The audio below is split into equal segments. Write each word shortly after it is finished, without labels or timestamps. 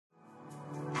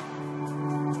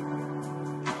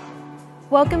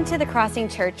Welcome to the Crossing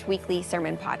Church Weekly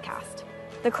Sermon Podcast.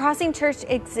 The Crossing Church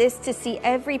exists to see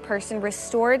every person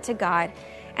restored to God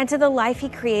and to the life He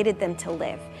created them to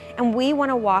live, and we want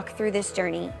to walk through this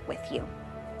journey with you.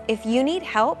 If you need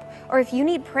help or if you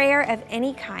need prayer of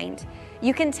any kind,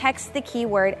 you can text the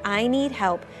keyword I need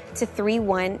help to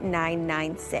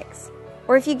 31996.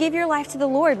 Or if you give your life to the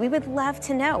Lord, we would love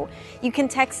to know. You can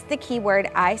text the keyword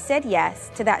I said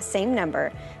yes to that same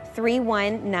number,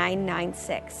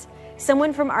 31996.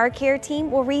 Someone from our care team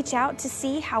will reach out to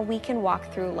see how we can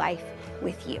walk through life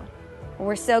with you.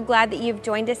 We're so glad that you've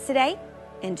joined us today.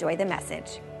 Enjoy the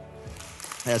message.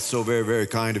 That's so very, very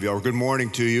kind of y'all. Good morning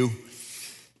to you.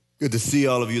 Good to see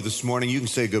all of you this morning. You can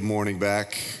say good morning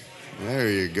back.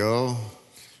 There you go.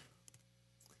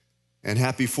 And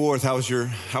happy 4th. How was your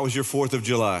 4th of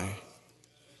July?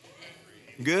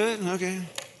 Good? Okay.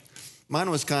 Mine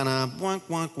was kind of wonk,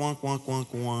 wonk, wonk, wonk, wonk,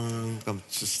 wonk. I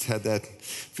just had that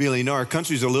feeling. You know, our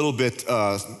country's a little bit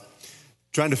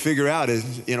trying to figure out,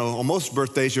 on most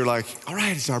birthdays, you're like, all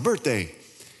right, it's our birthday.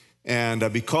 And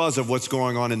because of what's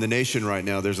going on in the nation right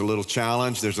now, there's a little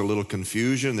challenge, there's a little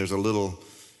confusion, there's a little,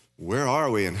 where are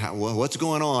we and what's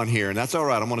going on here? And that's all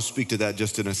right. I'm going to speak to that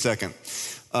just in a second.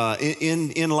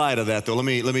 In light of that, though, let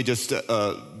me just,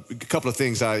 a couple of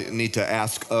things I need to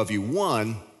ask of you.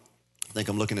 One, I think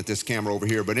I'm looking at this camera over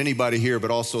here, but anybody here,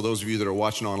 but also those of you that are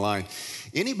watching online,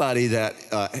 anybody that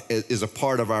is a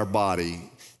part of our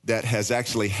body that has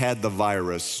actually had the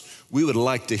virus, we would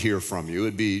like to hear from you.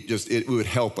 It would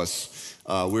help us.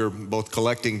 We're both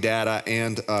collecting data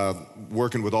and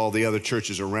working with all the other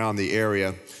churches around the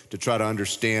area to try to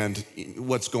understand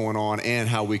what's going on and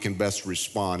how we can best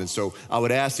respond. And so I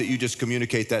would ask that you just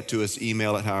communicate that to us,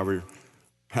 email it,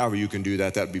 however you can do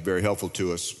that. That would be very helpful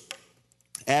to us.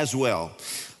 As well,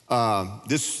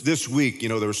 this week,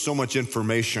 there was so much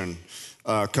information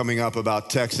coming up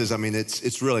about Texas. I mean,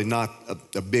 it's really not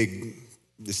a big.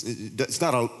 It's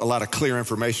not a lot of clear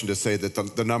information to say that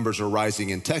the numbers are rising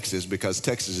in Texas because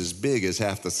Texas is big as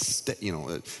half the state.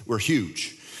 We're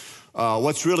huge.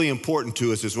 What's really important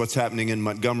to us is what's happening in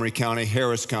Montgomery County,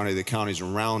 Harris County, the counties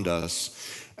around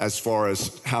us, as far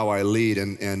as how I lead.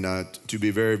 And to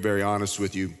be very, very honest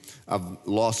with you, I've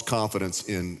lost confidence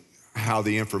in how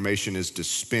the information is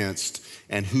dispensed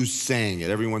and who's saying it.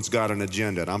 Everyone's got an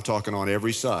agenda, and I'm talking on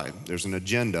every side. There's an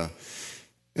agenda.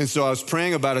 And so I was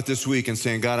praying about it this week and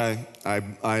saying, God,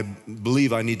 I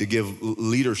believe I need to give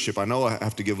leadership. I know I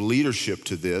have to give leadership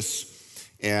to this.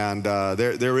 And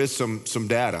there is some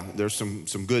data. There's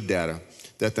some good data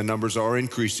that the numbers are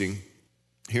increasing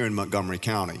here in Montgomery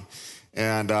County.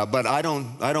 And but I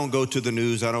don't go to the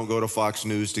news. I don't go to Fox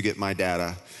News to get my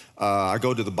data. I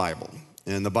go to the Bible.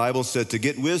 And the Bible said to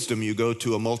get wisdom, you go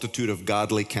to a multitude of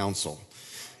godly counsel.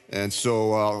 And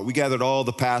so we gathered all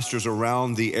the pastors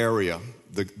around the area.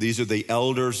 These are the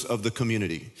elders of the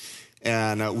community.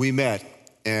 And we met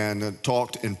and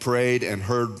talked and prayed and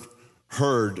heard,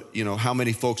 how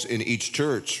many folks in each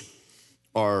church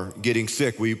are getting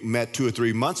sick. We met 2 or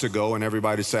 3 months ago and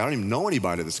everybody said, I don't even know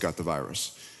anybody that's got the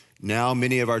virus. Now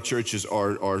many of our churches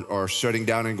are shutting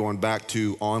down and going back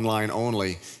to online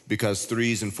only because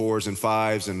 3s and 4s and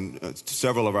 5s and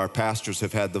several of our pastors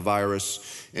have had the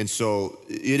virus. And so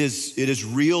it is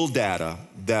real data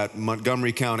that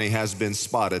Montgomery County has been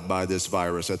spotted by this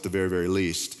virus at the very, very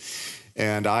least.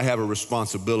 And I have a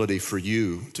responsibility for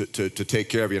you to take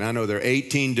care of you. And I know there are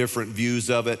 18 different views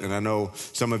of it. And I know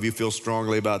some of you feel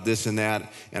strongly about this and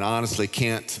that. And I honestly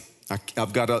can't.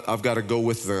 I've got to go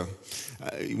with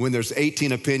when there's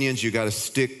 18 opinions, you got to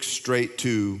stick straight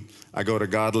to, I go to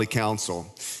godly counsel.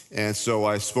 And so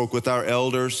I spoke with our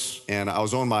elders and I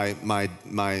was on my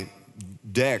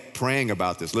deck praying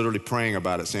about this, literally praying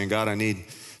about it, saying, God, I need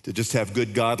to just have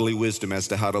good godly wisdom as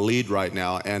to how to lead right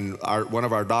now. And one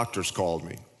of our doctors called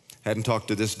me. Hadn't talked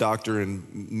to this doctor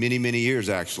in many, many years,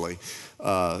 actually.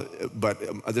 But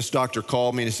this doctor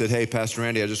called me and he said, hey, Pastor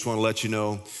Randy, I just want to let you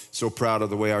know, so proud of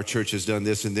the way our church has done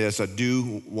this and this. I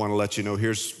do want to let you know,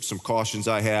 here's some cautions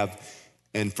I have.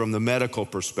 And from the medical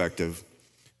perspective,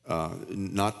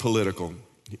 not political,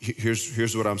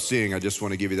 here's what I'm seeing. I just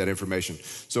want to give you that information.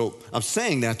 So I'm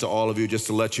saying that to all of you just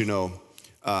to let you know,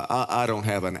 I don't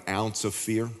have an ounce of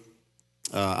fear.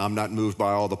 I'm not moved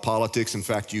by all the politics. In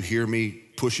fact, you hear me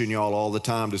pushing y'all all the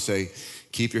time to say,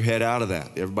 keep your head out of that.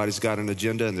 Everybody's got an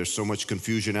agenda and there's so much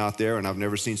confusion out there. And I've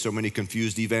never seen so many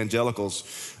confused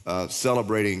evangelicals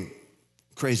celebrating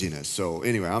craziness. So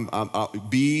anyway, I'll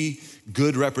be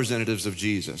good representatives of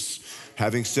Jesus.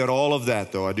 Having said all of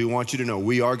that, though, I do want you to know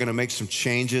we are going to make some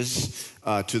changes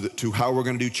to how we're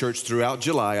going to do church throughout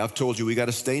July. I've told you we got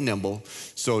to stay nimble.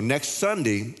 So next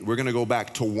Sunday, we're going to go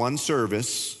back to one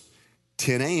service,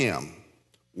 10 a.m.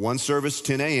 One service,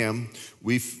 10 a.m.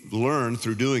 We've learned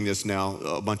through doing this now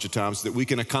a bunch of times that we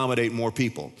can accommodate more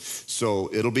people. So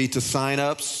it'll be to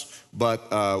sign-ups, but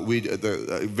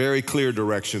the very clear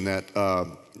direction that,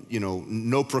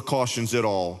 no precautions at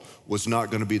all was not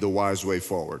going to be the wise way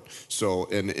forward. So,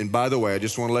 and by the way, I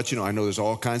just want to let you know, I know there's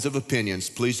all kinds of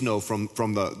opinions. Please know from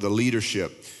the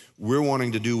leadership, we're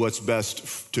wanting to do what's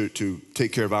best to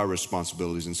take care of our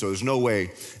responsibilities. And so there's no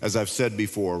way, as I've said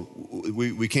before,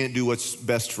 we can't do what's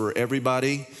best for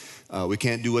everybody. We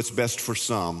can't do what's best for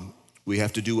some. We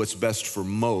have to do what's best for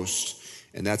most,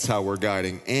 and that's how we're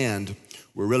guiding. And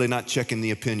we're really not checking the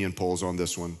opinion polls on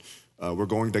this one. We're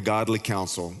going to godly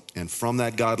counsel, and from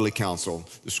that godly counsel,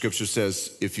 the scripture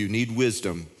says, if you need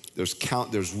wisdom,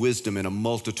 there's wisdom in a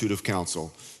multitude of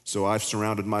counsel. So I've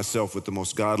surrounded myself with the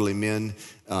most godly men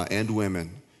and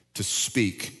women to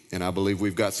speak, and I believe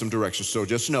we've got some direction. So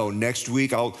just know, next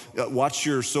week, I'll watch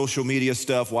your social media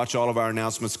stuff, watch all of our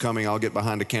announcements coming. I'll get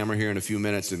behind the camera here in a few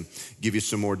minutes and give you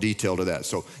some more detail to that.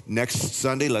 So next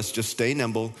Sunday, let's just stay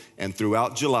nimble, and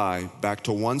throughout July, back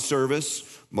to one service.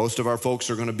 Most of our folks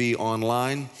are going to be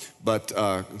online, but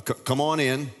come on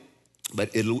in.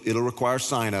 But it'll require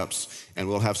sign-ups, and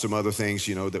we'll have some other things,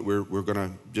 that we're going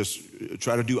to just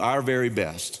try to do our very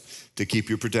best to keep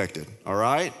you protected. All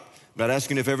right? I'm not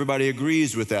asking if everybody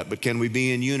agrees with that, but can we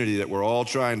be in unity that we're all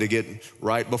trying to get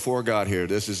right before God here?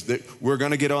 We're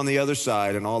going to get on the other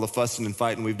side, and all the fussing and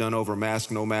fighting we've done over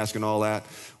mask, no mask, and all that.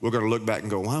 We're going to look back and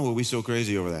go, why were we so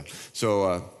crazy over that?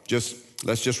 So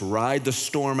let's just ride the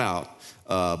storm out.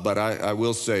 But I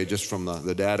will say, just from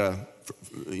the data,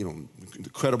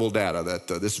 credible data, that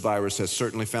this virus has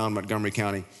certainly found Montgomery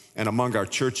County, and among our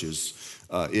churches,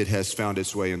 it has found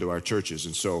its way into our churches.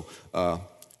 And so,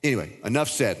 anyway, enough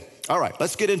said. All right,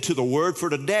 let's get into the word for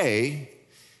today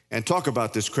and talk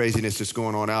about this craziness that's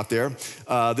going on out there.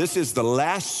 This is the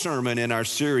last sermon in our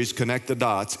series, Connect the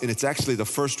Dots, and it's actually the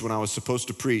first one I was supposed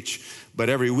to preach, but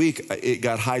every week it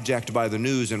got hijacked by the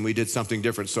news and we did something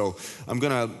different. So I'm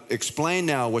going to explain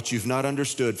now what you've not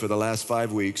understood for the last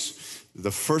 5 weeks,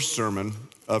 the first sermon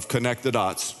of Connect the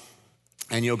Dots,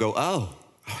 and you'll go, oh,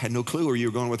 I had no clue where you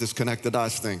were going with this Connect the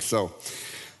Dots thing. So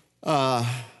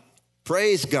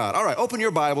praise God. All right, open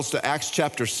your Bibles to Acts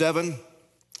chapter 7.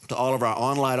 To all of our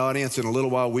online audience, in a little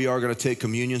while, we are going to take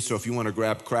communion. So if you want to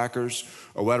grab crackers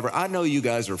or whatever, I know you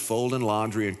guys are folding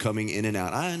laundry and coming in and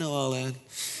out. I know all that.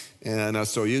 And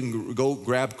so you can go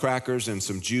grab crackers and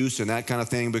some juice and that kind of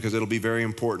thing, because it'll be very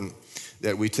important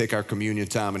that we take our communion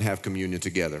time and have communion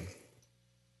together.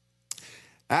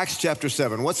 Acts chapter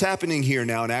 7. What's happening here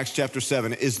now in Acts chapter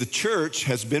 7 is the church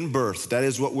has been birthed. That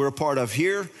is what we're a part of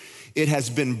here. It has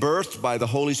been birthed by the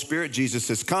Holy Spirit. Jesus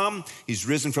has come. He's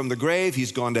risen from the grave.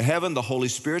 He's gone to heaven. The Holy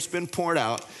Spirit's been poured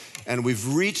out. And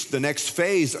we've reached the next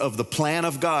phase of the plan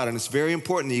of God. And it's very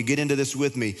important that you get into this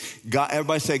with me. God,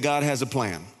 everybody say, God has a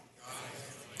plan.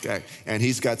 Okay. And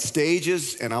he's got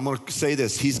stages. And I'm going to say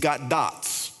this. He's got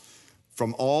dots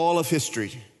from all of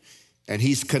history. And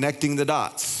he's connecting the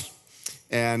dots.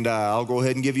 And I'll go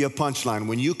ahead and give you a punchline.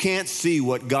 When you can't see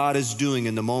what God is doing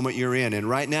in the moment you're in, and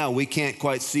right now we can't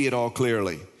quite see it all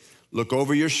clearly, look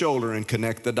over your shoulder and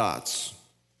connect the dots.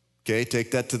 Okay, take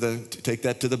that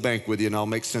to the bank with you, and I'll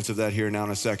make sense of that here now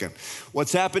in a second.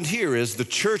 What's happened here is the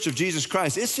Church of Jesus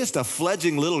Christ, it's just a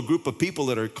fledgling little group of people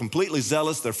that are completely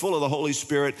zealous. They're full of the Holy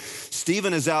Spirit.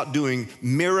 Stephen is out doing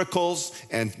miracles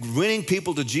and winning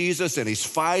people to Jesus, and he's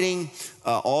fighting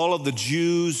all of the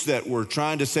Jews that were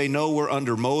trying to say, no, we're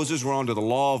under Moses. We're under the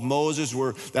law of Moses.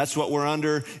 That's what we're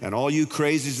under. And all you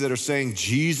crazies that are saying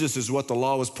Jesus is what the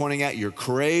law was pointing at, you're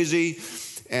crazy.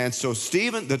 And so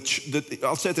Stephen,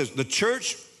 I'll say this, the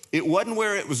church, it wasn't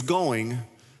where it was going,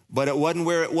 but it wasn't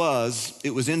where it was. It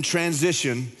was in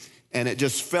transition, and it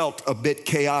just felt a bit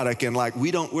chaotic and like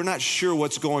we're not sure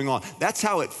what's going on. That's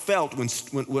how it felt when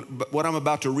what I'm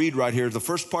about to read right here, the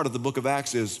first part of the book of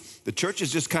Acts, is the church is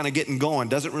just kind of getting going,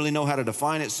 doesn't really know how to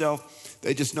define itself.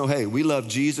 They just know, hey, we love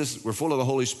Jesus, we're full of the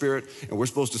Holy Spirit, and we're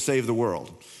supposed to save the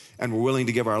world, and we're willing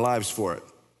to give our lives for it.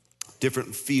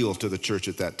 Different feel to the church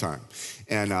at that time.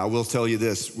 And I will tell you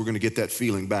this, we're going to get that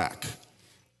feeling back.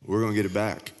 We're going to get it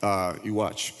back. You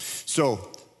watch.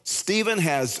 So Stephen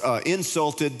has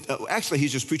insulted, actually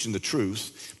he's just preaching the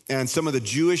truth, and some of the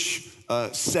Jewish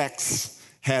sects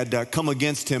had come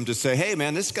against him to say, hey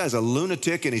man, this guy's a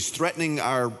lunatic and he's threatening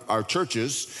our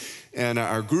churches and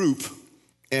our group.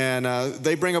 And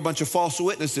they bring a bunch of false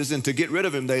witnesses, and to get rid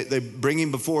of him, they bring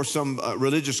him before some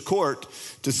religious court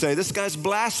to say, this guy's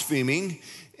blaspheming.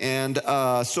 And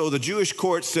so the Jewish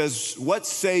court says, what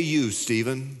say you,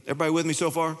 Stephen? Everybody with me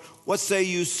so far? What say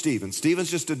you, Stephen?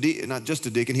 Stephen's not just a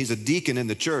deacon, he's a deacon in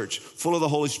the church, full of the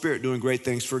Holy Spirit, doing great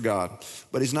things for God.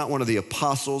 But he's not one of the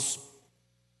apostles,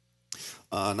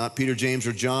 not Peter, James,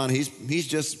 or John. He's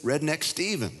just redneck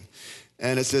Stephen.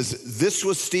 And it says, this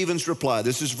was Stephen's reply.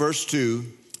 This is verse 2.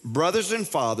 Brothers and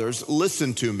fathers,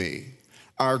 listen to me.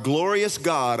 Our glorious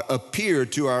God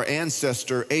appeared to our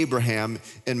ancestor Abraham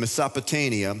in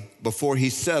Mesopotamia before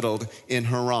he settled in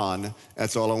Haran.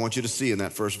 That's all I want you to see in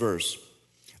that first verse.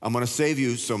 I'm going to save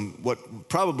you some what would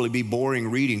probably be boring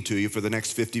reading to you for the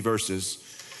next 50 verses,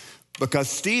 because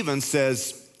Stephen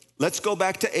says, let's go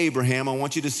back to Abraham. I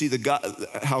want you to see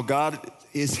how God,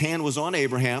 his hand was on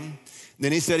Abraham.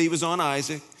 Then he said he was on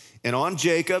Isaac and on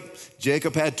Jacob.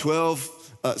 Jacob had 12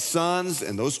 sons,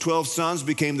 and those 12 sons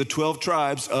became the 12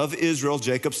 tribes of Israel.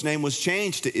 Jacob's name was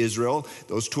changed to Israel.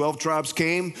 Those 12 tribes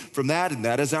came from that, and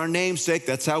that is our namesake.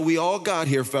 That's how we all got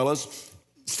here, fellas.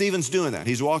 Stephen's doing that.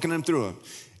 He's walking them through them.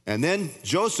 And then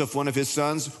Joseph, one of his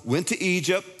sons, went to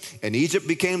Egypt, and Egypt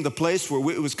became the place where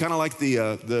it was kind of like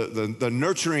the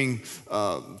nurturing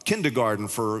kindergarten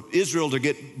for Israel to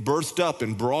get birthed up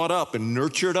and brought up and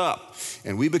nurtured up.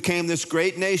 And we became this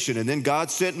great nation, and then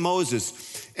God sent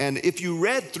Moses. And if you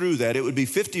read through that, it would be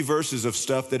 50 verses of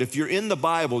stuff that if you're in the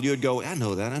Bible, you'd go, I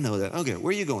know that. Okay, where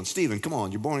are you going? Stephen, come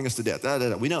on, you're boring us to death.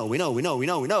 We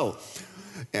know.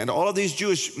 And all of these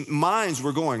Jewish minds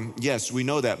were going, yes, we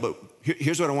know that, but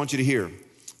here's what I want you to hear.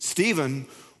 Stephen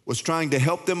was trying to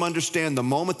help them understand the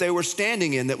moment they were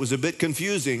standing in that was a bit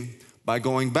confusing by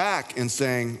going back and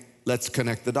saying, let's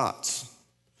connect the dots.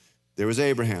 There was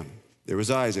Abraham. There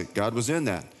was Isaac. God was in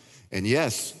that. And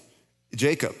yes,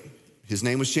 Jacob, his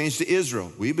name was changed to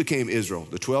Israel. We became Israel.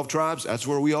 The 12 tribes, that's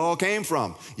where we all came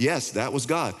from. Yes, that was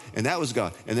God, and that was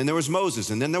God. And then there was Moses,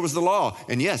 and then there was the law.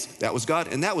 And yes, that was God,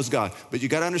 and that was God. But you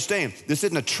got to understand, this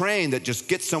isn't a train that just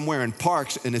gets somewhere and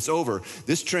parks and it's over.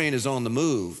 This train is on the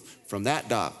move from that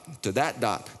dot to that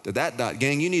dot to that dot.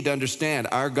 Gang, you need to understand,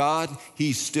 our God,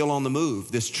 he's still on the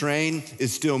move. This train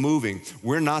is still moving.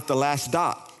 We're not the last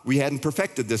dot. We hadn't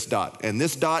perfected this dot, and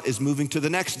this dot is moving to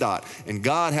the next dot. And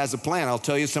God has a plan. I'll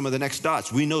tell you some of the next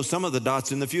dots. We know some of the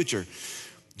dots in the future.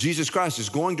 Jesus Christ is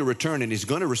going to return, and he's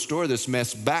going to restore this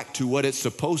mess back to what it's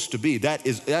supposed to be.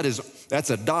 That's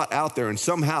a dot out there, and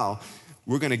somehow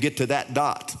we're going to get to that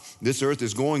dot. This earth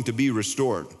is going to be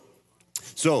restored.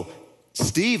 So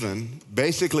Stephen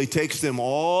basically takes them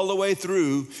all the way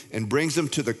through and brings them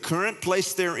to the current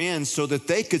place they're in so that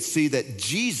they could see that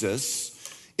Jesus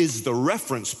is the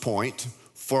reference point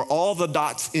for all the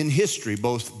dots in history,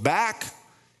 both back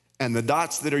and the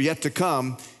dots that are yet to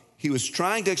come. He was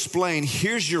trying to explain,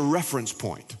 here's your reference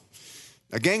point.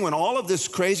 Now, gang, when all of this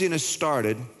craziness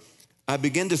started, I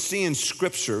began to see in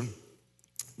Scripture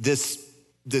this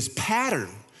pattern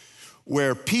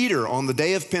where Peter, on the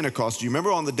day of Pentecost, do you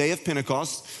remember on the day of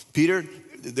Pentecost, Peter,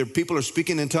 people are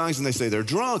speaking in tongues and they say they're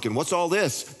drunk, and what's all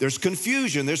this? There's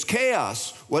confusion, there's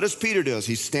chaos. What does Peter do?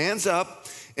 He stands up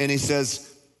and he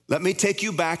says, let me take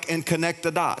you back and connect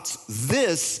the dots.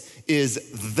 This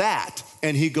is that.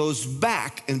 And he goes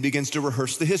back and begins to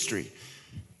rehearse the history,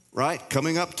 right?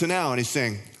 Coming up to now, and he's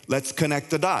saying, let's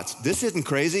connect the dots. This isn't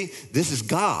crazy. This is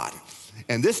God.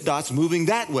 And this dot's moving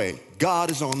that way.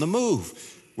 God is on the move.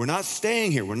 We're not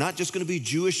staying here. We're not just going to be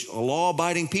Jewish,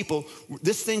 law-abiding people.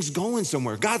 This thing's going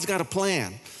somewhere. God's got a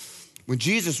plan. When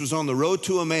Jesus was on the road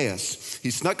to Emmaus,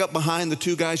 he snuck up behind the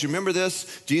two guys. You remember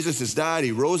this? Jesus has died.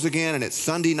 He rose again, and it's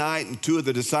Sunday night, and two of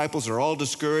the disciples are all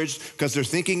discouraged because they're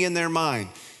thinking in their mind,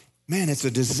 man, it's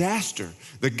a disaster.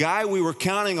 The guy we were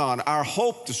counting on, our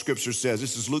hope, the Scripture says,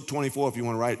 this is Luke 24, if you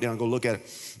want to write it down, go look at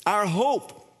it. Our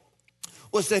hope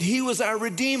was that he was our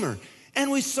Redeemer. And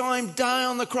we saw him die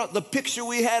on the cross. The picture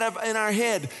we had in our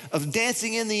head of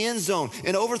dancing in the end zone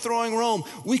and overthrowing Rome,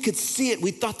 we could see it.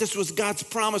 We thought this was God's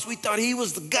promise. We thought he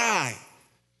was the guy.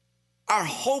 Our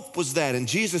hope was that. And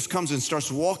Jesus comes and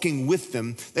starts walking with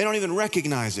them. They don't even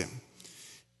recognize him.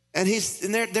 And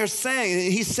they're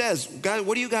saying, he says, guys,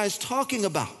 what are you guys talking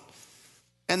about?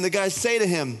 And the guys say to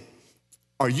him,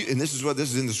 are you, and this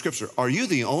is in the Scripture, are you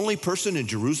the only person in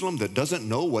Jerusalem that doesn't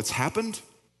know what's happened?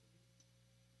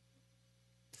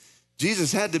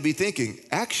 Jesus had to be thinking,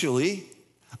 actually,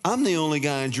 I'm the only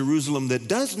guy in Jerusalem that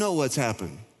does know what's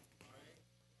happened.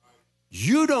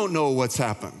 You don't know what's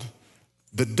happened.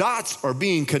 The dots are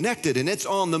being connected and it's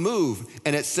on the move.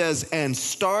 And it says, and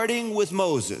starting with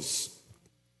Moses,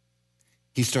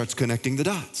 he starts connecting the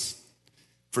dots.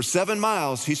 For 7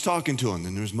 miles, he's talking to them.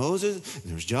 Then there's Moses,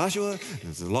 and there's Joshua, and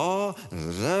there's the law.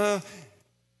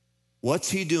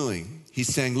 What's he doing? He's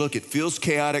saying, look, it feels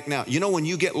chaotic now. You know, when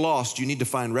you get lost, you need to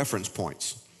find reference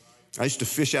points. I used to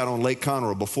fish out on Lake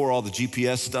Conroe before all the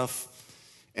GPS stuff,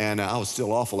 and I was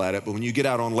still awful at it. But when you get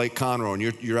out on Lake Conroe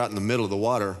and you're out in the middle of the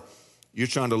water, you're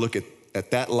trying to look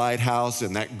at that lighthouse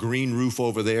and that green roof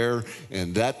over there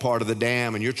and that part of the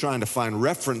dam, and you're trying to find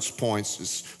reference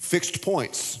points, fixed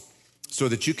points, so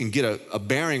that you can get a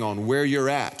bearing on where you're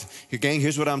at. Gang,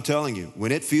 here's what I'm telling you.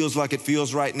 When it feels like it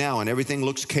feels right now and everything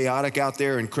looks chaotic out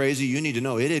there and crazy, you need to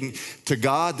know to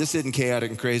God, this isn't chaotic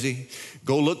and crazy.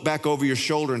 Go look back over your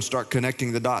shoulder and start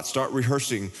connecting the dots. Start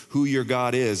rehearsing who your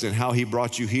God is and how he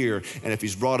brought you here. And if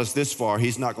he's brought us this far,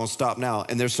 he's not going to stop now.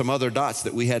 And there's some other dots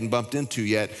that we hadn't bumped into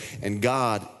yet, and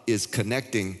God is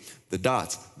connecting the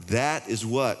dots. That is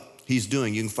what he's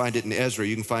doing. You can find it in Ezra.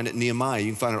 You can find it in Nehemiah.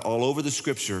 You can find it all over the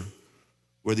scripture,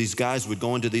 where these guys would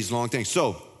go into these long things.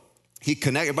 So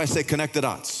everybody say connect the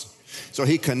dots. So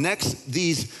he connects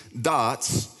these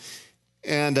dots,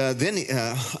 and then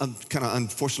kind of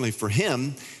unfortunately for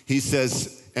him, he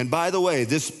says, and by the way,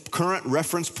 this current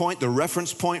reference point, the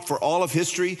reference point for all of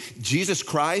history, Jesus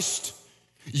Christ,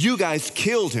 you guys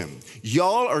killed him.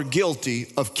 Y'all are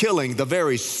guilty of killing the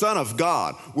very Son of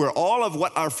God, where all of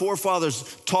what our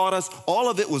forefathers taught us, all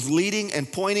of it was leading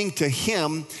and pointing to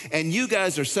him, and you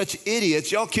guys are such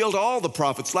idiots. Y'all killed all the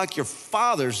prophets like your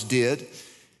fathers did,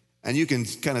 and you can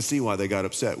kind of see why they got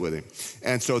upset with him.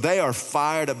 And so they are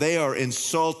fired up, they are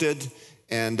insulted,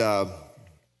 and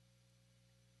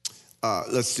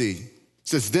let's see. It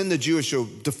says, then the Jewish,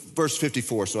 verse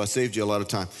 54, so I saved you a lot of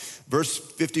time. Verse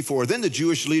 54, then the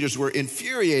Jewish leaders were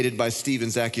infuriated by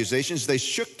Stephen's accusations. They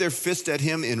shook their fist at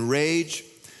him in rage.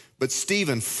 But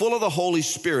Stephen, full of the Holy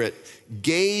Spirit,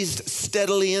 gazed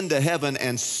steadily into heaven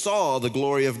and saw the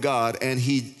glory of God. And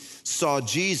he saw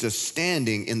Jesus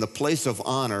standing in the place of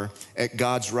honor at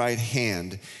God's right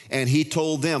hand. And he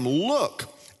told them, look,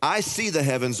 I see the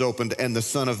heavens opened and the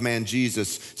Son of Man,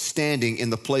 Jesus, standing in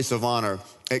the place of honor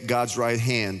at God's right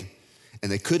hand. And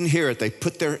they couldn't hear it. They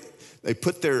put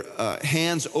their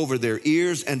hands over their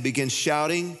ears and began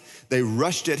shouting. They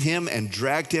rushed at him and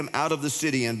dragged him out of the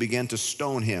city and began to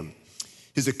stone him.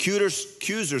 His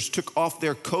accusers took off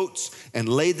their coats and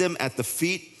laid them at the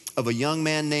feet of a young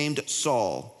man named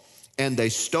Saul. And they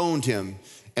stoned him.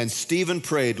 And Stephen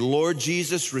prayed, Lord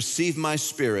Jesus, receive my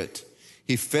spirit.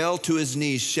 He fell to his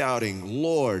knees shouting,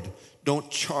 Lord,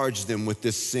 don't charge them with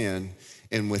this sin.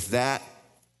 And with that,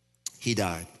 he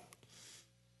died.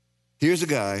 Here's a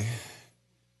guy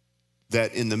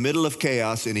that in the middle of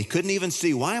chaos, and he couldn't even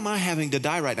see, why am I having to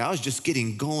die right now? I was just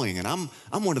getting going, and I'm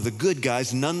one of the good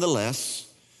guys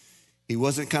nonetheless. He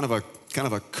wasn't kind of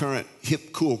a current,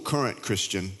 hip, cool, current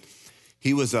Christian.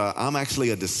 He was I'm actually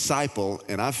a disciple,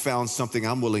 and I've found something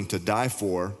I'm willing to die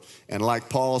for. And like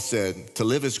Paul said, to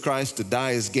live is Christ, to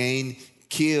die is gain.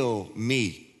 Kill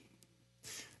me.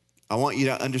 I want you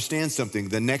to understand something.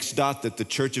 The next dot that the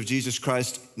Church of Jesus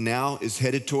Christ now is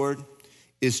headed toward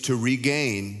is to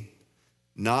regain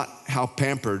not how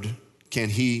pampered can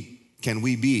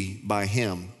we be by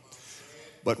him,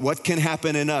 but what can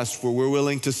happen in us where we're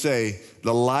willing to say,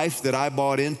 the life that I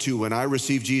bought into when I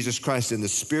received Jesus Christ and the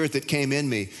spirit that came in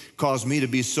me caused me to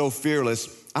be so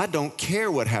fearless. I don't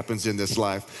care what happens in this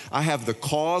life. I have the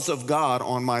cause of God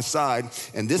on my side,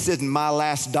 and this isn't my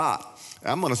last dot.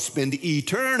 I'm going to spend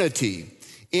eternity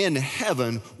in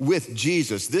heaven with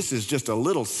Jesus. This is just a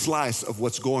little slice of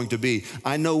what's going to be.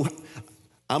 I know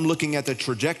I'm looking at the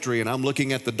trajectory, and I'm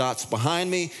looking at the dots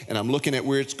behind me, and I'm looking at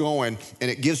where it's going,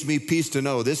 and it gives me peace to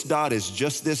know this dot is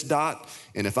just this dot,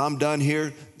 and if I'm done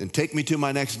here, then take me to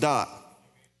my next dot.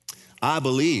 I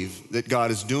believe that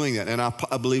God is doing that, and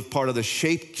I believe part of the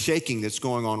shaking that's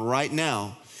going on right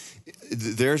now,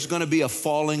 there's going to be a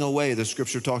falling away the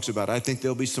scripture talks about. I think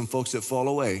there'll be some folks that fall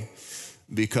away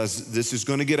because this is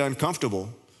going to get uncomfortable.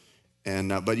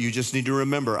 But you just need to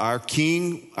remember, our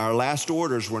king, our last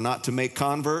orders were not to make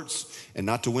converts and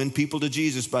not to win people to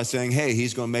Jesus by saying, hey,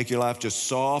 he's going to make your life just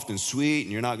soft and sweet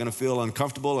and you're not going to feel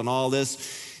uncomfortable and all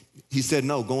this. He said,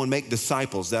 no, go and make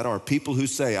disciples. That are people who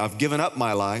say, I've given up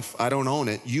my life. I don't own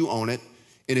it. You own it.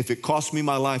 And if it costs me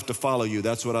my life to follow you,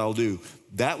 that's what I'll do.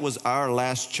 That was our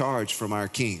last charge from our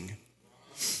king.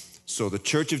 So the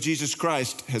Church of Jesus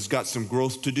Christ has got some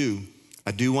growth to do.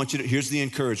 I do want you to, here's the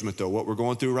encouragement though. What we're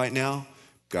going through right now,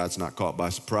 God's not caught by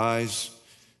surprise.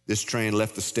 This train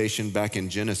left the station back in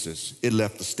Genesis. It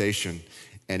left the station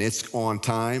and it's on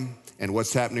time. And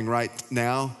what's happening right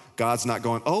now, God's not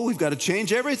going, oh, we've got to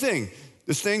change everything.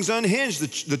 This thing's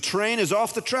unhinged. The train is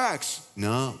off the tracks.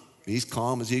 No, he's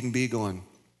calm as he can be going,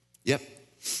 yep,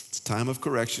 It's time of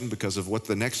correction because of what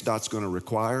the next dot's going to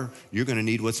require. You're going to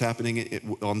need what's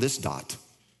happening on this dot.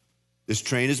 This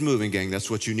train is moving, gang.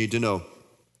 That's what you need to know.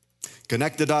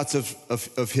 Connect the dots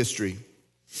of history.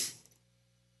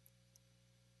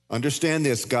 Understand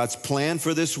this, God's plan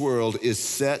for this world is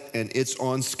set and it's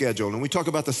on schedule. And we talk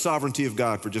about the sovereignty of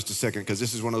God for just a second, because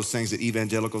this is one of those things that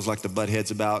evangelicals like to butt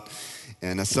heads about.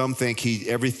 And some think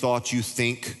every thought you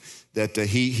think that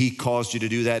he caused you to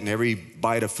do that, and every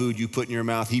bite of food you put in your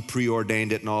mouth, he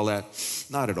preordained it and all that.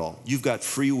 Not at all. You've got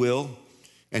free will,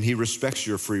 and he respects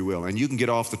your free will, and you can get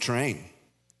off the train.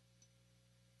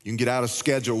 You can get out of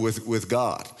schedule with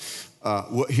God.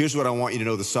 Here's what I want you to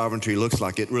know the sovereignty looks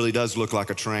like. It really does look like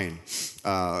a train.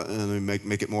 Let me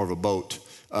make it more of a boat.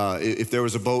 If there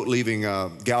was a boat leaving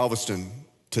Galveston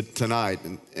tonight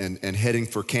and heading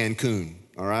for Cancun,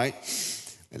 all right?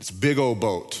 And it's a big old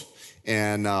boat.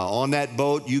 And on that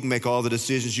boat, you can make all the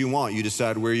decisions you want. You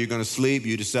decide where you're going to sleep.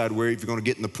 You decide if you're going to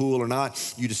get in the pool or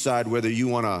not. You decide whether you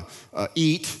want to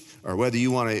eat or whether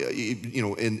you want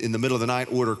to, in the middle of the night,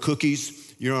 order cookies.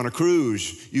 You're on a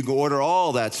cruise. You can order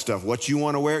all that stuff, what you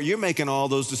want to wear. You're making all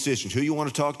those decisions, who you want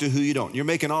to talk to, who you don't. You're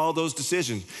making all those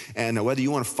decisions. And whether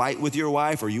you want to fight with your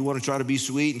wife or you want to try to be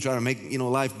sweet and try to make,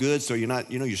 life good so you're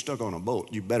not, you're stuck on a boat.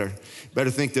 You better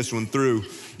think this one through.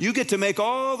 You get to make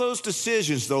all those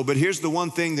decisions, though, but here's the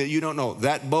one thing that you don't know.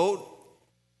 That boat,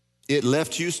 it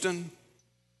left Houston,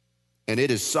 and it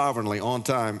is sovereignly on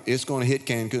time. It's going to hit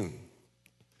Cancun.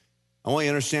 I want you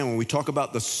to understand, when we talk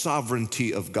about the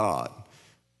sovereignty of God,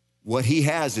 what he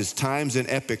has is times and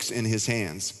epochs in his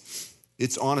hands.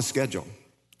 It's on a schedule.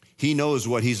 He knows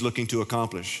what he's looking to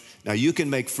accomplish. Now, you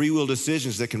can make free will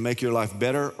decisions that can make your life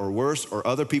better or worse, or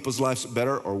other people's lives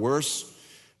better or worse,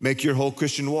 make your whole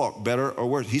Christian walk better or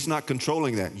worse. He's not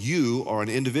controlling that. You are an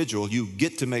individual. You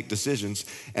get to make decisions,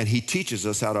 and he teaches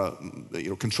us how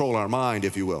to control our mind,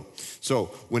 if you will. So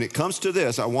when it comes to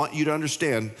this, I want you to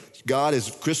understand God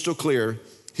is crystal clear.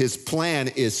 His plan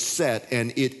is set,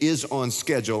 and it is on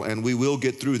schedule, and we will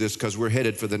get through this because we're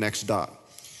headed for the next dot.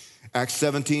 Acts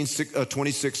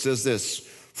 17:26 says this: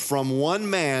 from one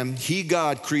man,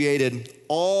 God created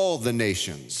all the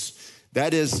nations.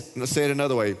 That is, let's say it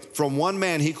another way. From one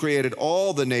man, he created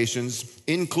all the nations,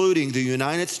 including the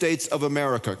United States of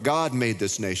America. God made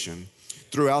this nation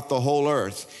throughout the whole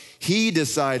earth. He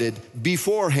decided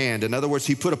beforehand. In other words,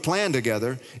 he put a plan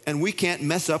together, and we can't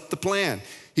mess up the plan.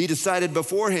 He decided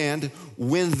beforehand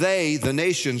when the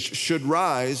nations, should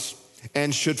rise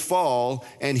and should fall,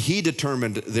 and he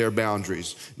determined their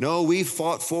boundaries. No, we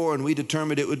fought for and we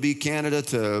determined it would be Canada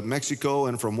to Mexico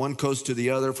and from one coast to the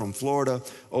other, from Florida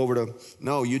over to...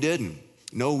 No, you didn't.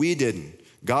 No, we didn't.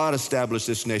 God established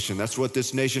this nation. That's what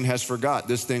this nation has forgot.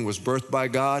 This thing was birthed by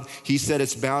God. He set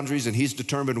its boundaries, and he's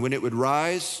determined when it would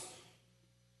rise.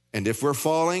 And if we're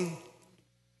falling,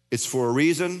 it's for a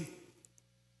reason.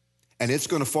 And it's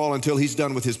going to fall until he's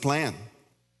done with his plan.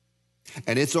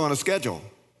 And it's on a schedule,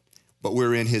 but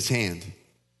we're in his hand.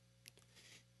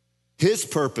 His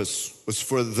purpose was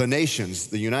for the nations,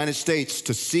 the United States,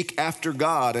 to seek after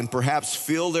God and perhaps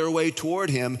feel their way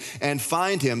toward him and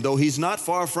find him, though he's not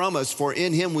far from us, for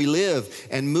in him we live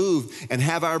and move and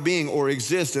have our being or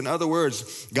exist. In other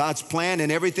words, God's plan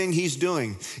and everything he's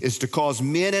doing is to cause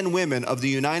men and women of the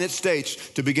United States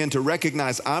to begin to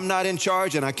recognize, I'm not in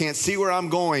charge and I can't see where I'm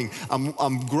going.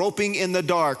 I'm groping in the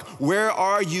dark. Where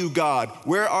are you, God?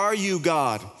 Where are you,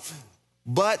 God?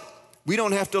 But we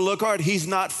don't have to look hard. He's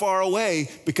not far away,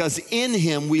 because in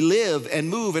him we live and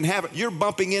move and have it. You're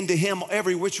bumping into him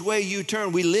every which way you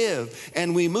turn. We live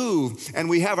and we move and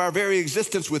we have our very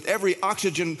existence with every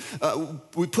oxygen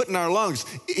we put in our lungs.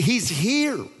 He's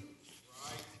here.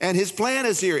 And his plan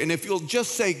is here. And if you'll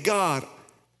just say, God,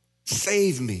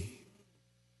 save me,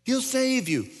 he'll save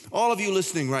you. All of you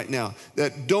listening right now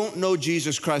that don't know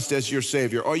Jesus Christ as your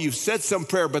Savior, or you've said some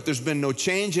prayer but there's been no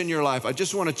change in your life, I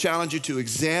just want to challenge you to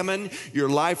examine your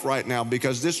life right now,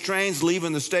 because this train's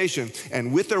leaving the station,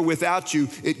 and with or without you,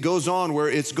 it goes on where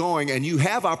it's going, and you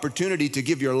have opportunity to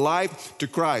give your life to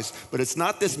Christ. But it's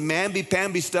not this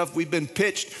mamby-pamby stuff we've been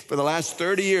pitched for the last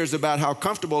 30 years about how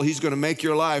comfortable he's going to make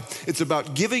your life. It's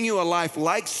about giving you a life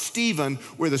like Stephen,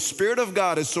 where the Spirit of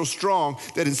God is so strong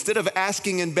that instead of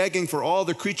asking and begging for all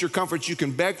the creature comforts you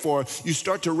can beg for, you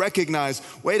start to recognize,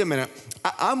 wait a minute,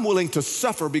 I'm willing to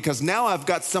suffer because now I've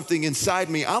got something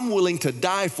inside me I'm willing to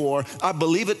die for. I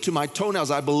believe it to my toenails.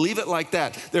 I believe it like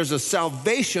that. There's a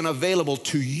salvation available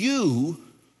to you,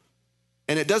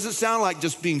 and it doesn't sound like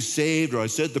just being saved or I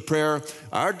said the prayer.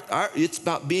 It's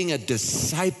about being a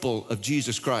disciple of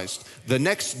Jesus Christ. The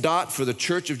next dot for the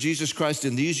Church of Jesus Christ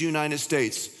in these United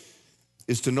States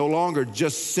is to no longer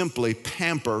just simply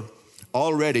pamper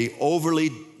already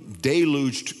overly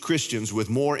deluged Christians with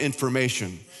more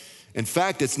information. In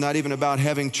fact, it's not even about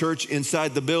having church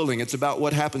inside the building. It's about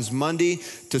what happens Monday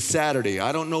to Saturday.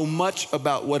 I don't know much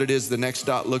about what it is the Next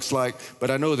Dot looks like,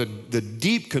 but I know the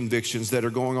deep convictions that are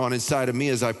going on inside of me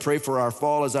as I pray for our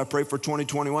fall, as I pray for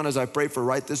 2021, as I pray for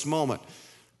right this moment.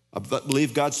 I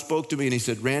believe God spoke to me and he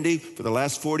said, Randy, for the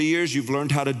last 40 years, you've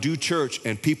learned how to do church,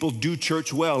 and people do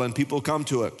church well and people come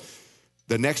to it.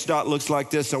 The Next Dot looks like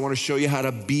this. I want to show you how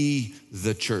to be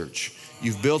the church.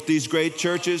 You've built these great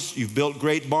churches. You've built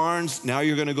great barns. Now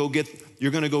you're going to go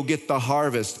get the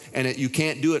harvest. And you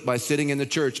can't do it by sitting in the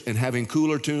church and having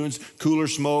cooler tunes, cooler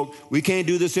smoke. We can't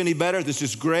do this any better. This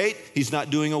is great. He's not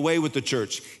doing away with the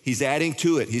church. He's adding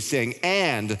to it. He's saying,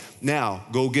 and now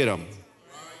go get them.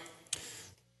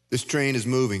 This train is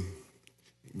moving.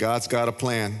 God's got a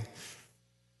plan.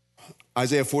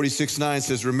 Isaiah 46:9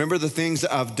 says, remember the things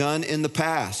I've done in the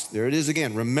past. There it is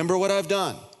again. Remember what I've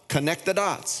done. Connect the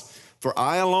dots. For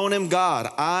I alone am God.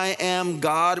 I am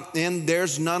God, and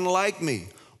there's none like me.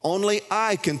 Only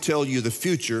I can tell you the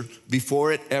future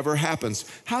before it ever happens.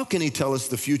 How can he tell us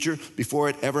the future before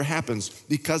it ever happens?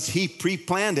 Because he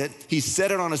pre-planned it. He set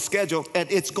it on a schedule,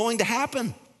 and it's going to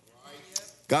happen.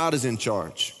 God is in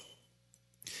charge.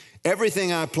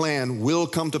 Everything I plan will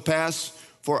come to pass,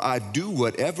 for I do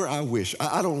whatever I wish.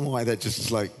 I don't know why that just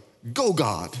is like, go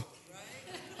God.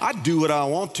 I do what I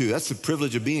want to. That's the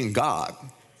privilege of being God.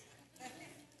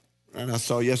 And I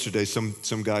saw yesterday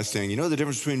some guy saying, you know the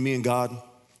difference between me and God?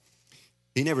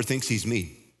 He never thinks he's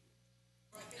me.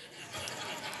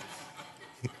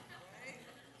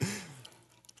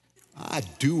 I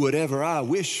do whatever I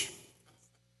wish.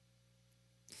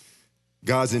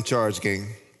 God's in charge, gang.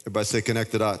 Everybody say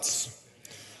connect the dots.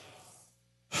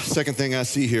 Second thing I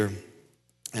see here,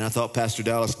 and I thought Pastor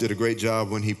Dallas did a great job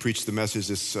when he preached the message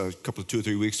this 2 or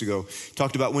 3 weeks ago. He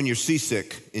talked about when you're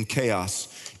seasick in chaos,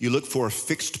 you look for a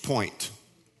fixed point.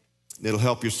 It'll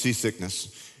help your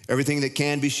seasickness. Everything that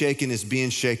can be shaken is being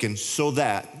shaken so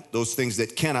that those things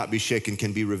that cannot be shaken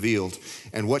can be revealed.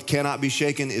 And what cannot be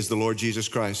shaken is the Lord Jesus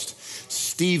Christ.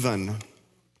 Stephen,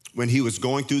 when he was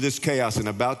going through this chaos and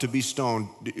about to be stoned,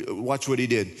 watch what he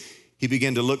did. He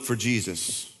began to look for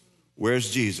Jesus.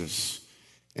 Where's Jesus?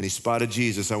 And he spotted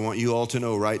Jesus. I want you all to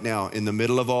know right now, in the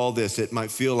middle of all this, it might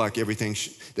feel like everything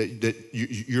that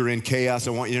you're in chaos.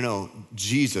 I want you to know,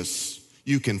 Jesus,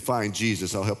 you can find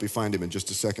Jesus. I'll help you find him in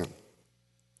just a second.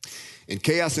 In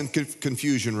chaos and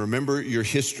confusion, remember your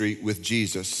history with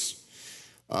Jesus.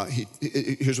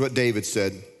 Here's what David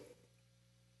said.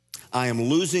 I am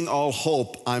losing all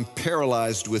hope. I'm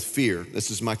paralyzed with fear. This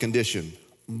is my condition.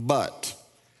 But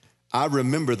I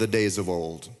remember the days of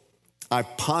old. I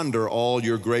ponder all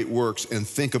your great works and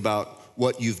think about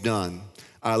what you've done.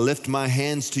 I lift my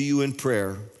hands to you in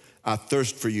prayer. I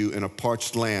thirst for you in a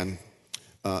parched land,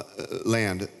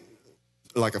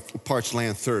 like a parched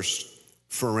land thirsts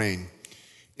for rain.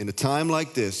 In a time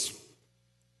like this,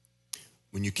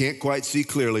 when you can't quite see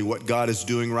clearly what God is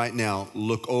doing right now,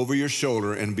 look over your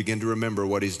shoulder and begin to remember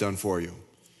what he's done for you.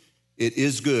 It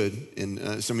is good,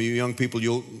 and some of you young people,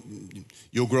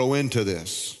 you'll grow into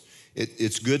this.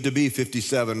 It's good to be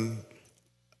 57,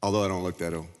 although I don't look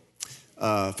that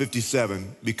old,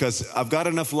 57, because I've got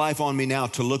enough life on me now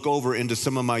to look over into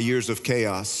some of my years of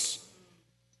chaos,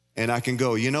 and I can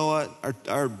go, you know what,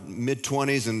 our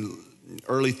mid-20s and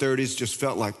early 30s just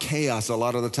felt like chaos a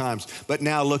lot of the times, but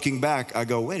now looking back, I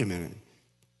go, wait a minute,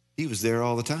 he was there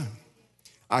all the time.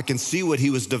 I can see what he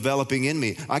was developing in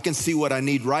me. I can see what I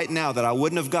need right now that I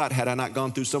wouldn't have got had I not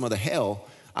gone through some of the hell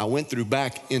I went through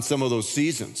back in some of those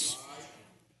seasons.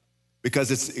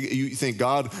 Because you think,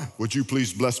 God, would you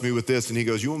please bless me with this? And he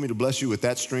goes, you want me to bless you with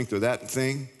that strength or that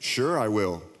thing? Sure, I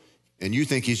will. And you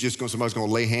think somebody's going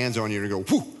to lay hands on you and go,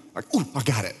 whoo, like, ooh, I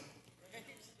got it.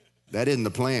 That isn't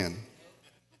the plan.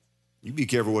 You be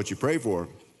careful what you pray for,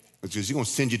 because he's going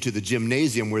to send you to the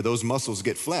gymnasium where those muscles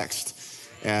get flexed.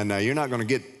 And you're not going to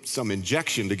get some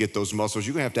injection to get those muscles.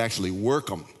 You're going to have to actually work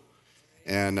them.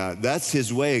 And that's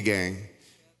his way, gang.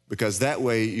 Because that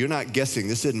way, you're not guessing.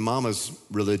 This isn't mama's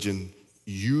religion.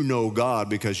 You know God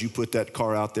because you put that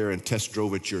car out there and test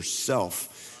drove it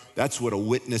yourself. That's what a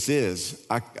witness is.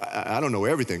 I don't know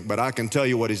everything, but I can tell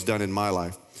you what he's done in my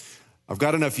life. I've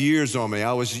got enough years on me.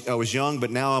 I was young,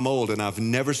 but now I'm old, and I've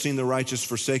never seen the righteous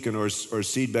forsaken or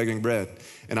seed begging bread.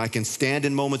 And I can stand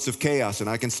in moments of chaos, and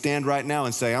I can stand right now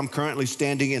and say, I'm currently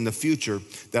standing in the future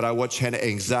that I had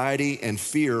anxiety and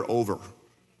fear over.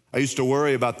 I used to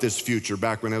worry about this future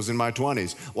back when I was in my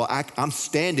 20s. Well, I'm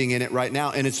standing in it right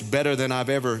now, and it's better than I've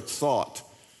ever thought.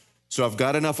 So I've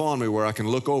got enough on me where I can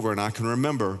look over and I can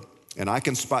remember, and I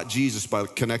can spot Jesus by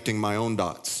connecting my own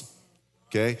dots.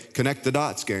 Okay? Connect the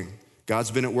dots, gang.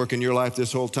 God's been at work in your life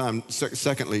this whole time.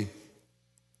 Secondly,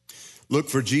 look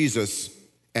for Jesus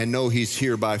and know he's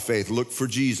here by faith. Look for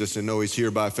Jesus and know he's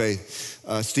here by faith.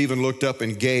 Stephen looked up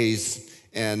and gazed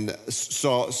and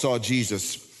saw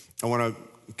Jesus. I want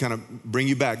to kind of bring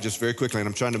you back just very quickly, and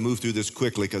I'm trying to move through this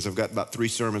quickly because I've got about 3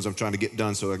 sermons I'm trying to get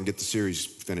done so I can get the series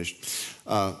finished.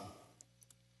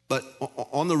 But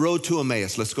on the road to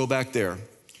Emmaus, let's go back there.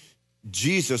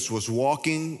 Jesus was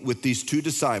walking with these 2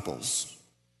 disciples,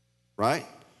 right?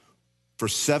 For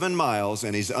 7 miles,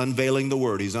 and he's unveiling the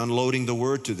word. He's unloading the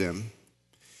word to them.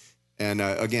 And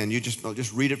again, you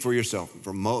just read it for yourself.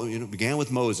 Began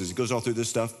with Moses. He goes all through this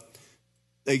stuff.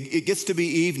 It gets to be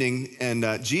evening,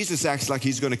 and Jesus acts like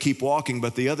he's going to keep walking,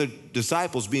 but the other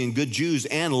disciples, being good Jews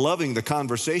and loving the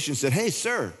conversation, said, "Hey,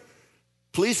 sir,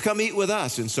 please come eat with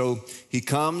us." And so he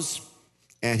comes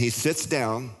and he sits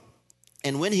down.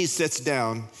 And when he sits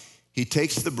down, he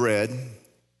takes the bread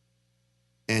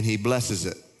and he blesses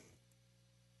it.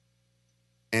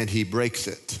 And he breaks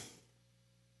it.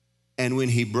 And when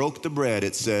he broke the bread,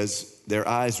 it says their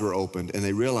eyes were opened and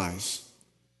they realized,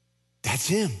 that's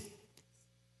him.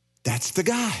 That's the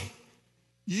guy.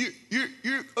 You're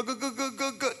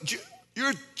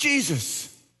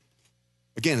Jesus.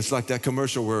 Again, it's like that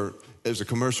commercial where there's a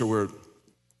commercial where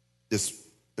this,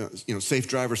 safe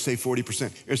driver, save 40%.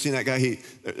 You ever seen that guy?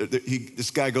 This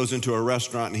guy goes into a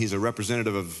restaurant and he's a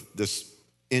representative of this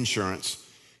insurance.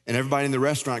 And everybody in the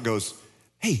restaurant goes,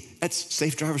 "Hey, that's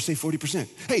safe driver, save 40%.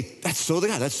 Hey, that's so the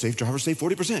guy, that's safe driver, save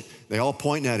 40%. They all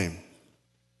pointing at him.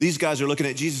 These guys are looking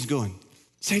at Jesus going,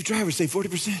 "Safe driver, save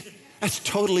 40%. That's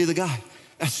totally the guy.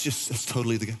 That's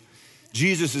totally the guy."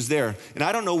 Jesus is there. And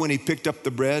I don't know when he picked up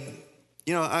the bread.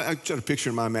 I try to picture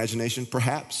in my imagination,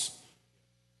 perhaps,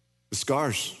 the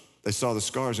scars. They saw the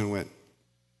scars and went.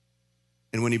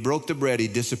 And when he broke the bread, he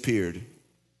disappeared.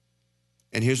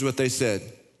 And here's what they said.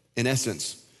 In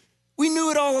essence, "We knew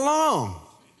it all along."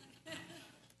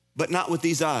 But not with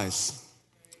these eyes.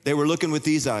 They were looking with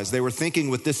these eyes. They were thinking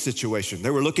with this situation.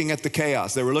 They were looking at the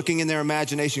chaos. They were looking in their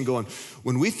imagination going,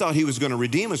 when we thought he was going to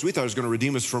redeem us, we thought he was going to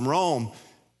redeem us from Rome.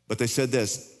 But they said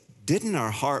this, didn't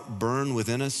our heart burn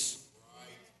within us?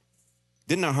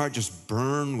 Didn't our heart just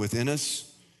burn within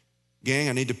us? Gang,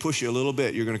 I need to push you a little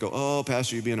bit. You're going to go, "Oh,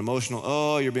 Pastor, you're being emotional.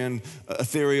 Oh, you're being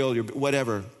ethereal. You're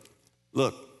whatever."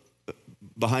 Look,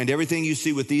 behind everything you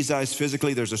see with these eyes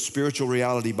physically, there's a spiritual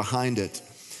reality behind it.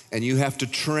 And you have to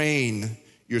train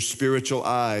your spiritual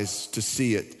eyes to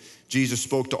see it. Jesus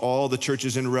spoke to all the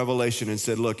churches in Revelation and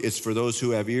said, look, it's for those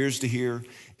who have ears to hear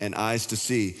and eyes to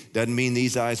see. Doesn't mean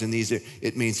these eyes and these ears.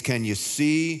 It means, can you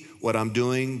see what I'm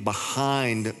doing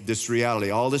behind this reality?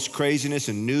 All this craziness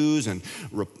and news and,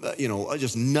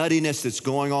 just nuttiness that's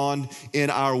going on in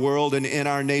our world and in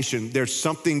our nation. There's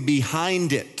something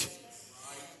behind it.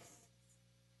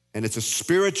 And it's a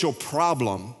spiritual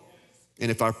problem.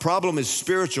 And if our problem is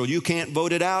spiritual, you can't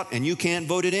vote it out and you can't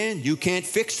vote it in. You can't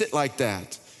fix it like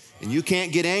that. And you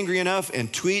can't get angry enough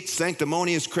and tweet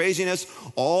sanctimonious craziness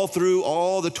all through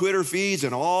all the Twitter feeds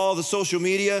and all the social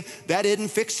media. That isn't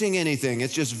fixing anything.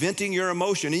 It's just venting your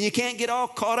emotion. And you can't get all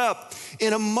caught up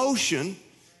in emotion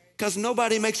because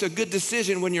nobody makes a good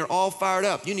decision when you're all fired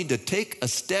up. You need to take a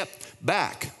step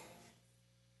back.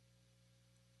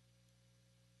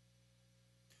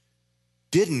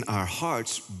 Didn't our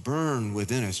hearts burn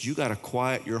within us? You got to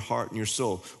quiet your heart and your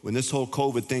soul. When this whole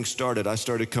COVID thing started, I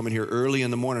started coming here early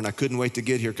in the morning. I couldn't wait to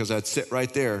get here because I'd sit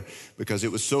right there because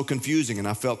it was so confusing and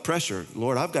I felt pressure.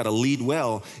 Lord, I've got to lead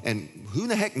well, and who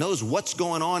the heck knows what's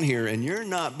going on here, and you're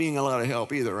not being a lot of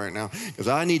help either right now because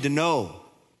I need to know.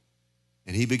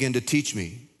 And he began to teach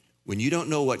me, when you don't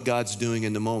know what God's doing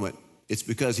in the moment, it's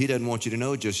because he doesn't want you to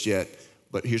know just yet,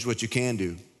 but here's what you can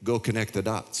do. Go connect the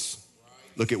dots.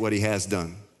 Look at what he has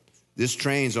done. This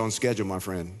train's on schedule, my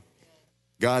friend.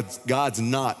 God's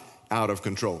not out of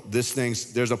control.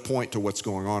 There's a point to what's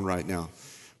going on right now.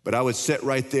 But I would sit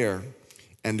right there,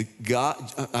 and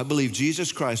I believe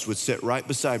Jesus Christ would sit right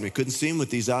beside me. Couldn't see him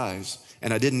with these eyes,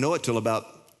 and I didn't know it till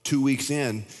about 2 weeks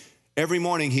in. Every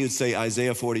morning he would say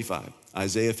Isaiah 45,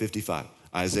 Isaiah 55,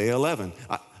 Isaiah 11.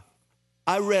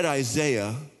 I read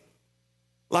Isaiah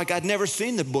like I'd never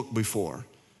seen the book before,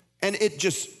 and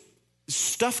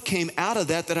stuff came out of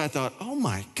that I thought, oh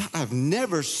my God, I've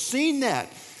never seen that.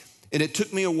 And it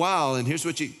took me a while, and here's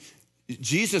what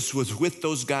Jesus was with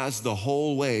those guys the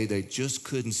whole way. They just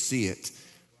couldn't see it.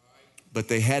 But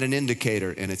they had an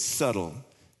indicator, and it's subtle.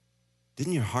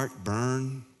 Didn't your heart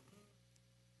burn?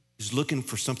 He's looking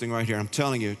for something right here. I'm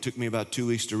telling you, it took me about 2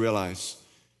 weeks to realize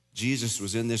Jesus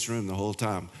was in this room the whole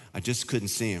time. I just couldn't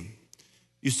see him.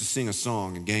 Used to sing a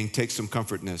song, and gang, take some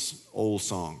comfort in this old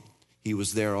song. He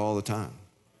was there all the time,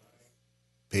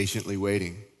 patiently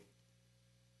waiting.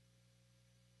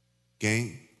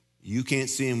 Gang, you can't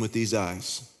see him with these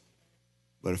eyes,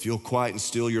 but if you'll quiet and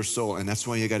still your soul, and that's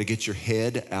why you got to get your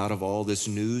head out of all this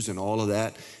news and all of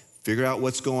that, figure out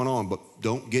what's going on, but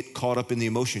don't get caught up in the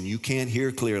emotion. You can't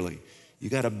hear clearly. You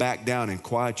got to back down and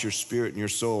quiet your spirit and your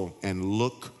soul and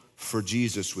look for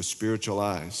Jesus with spiritual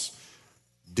eyes.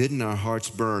 Didn't our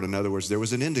hearts burn? In other words, there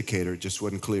was an indicator, it just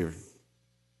wasn't clear.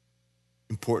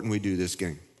 Important we do this,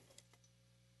 gang.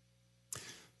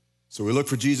 So we look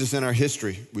for Jesus in our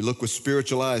history. We look with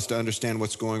spiritual eyes to understand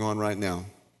what's going on right now.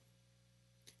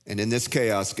 And in this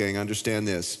chaos, gang, understand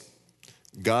this.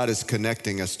 God is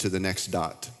connecting us to the next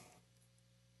dot.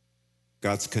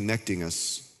 God's connecting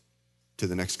us to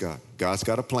the next God. God's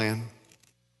got a plan.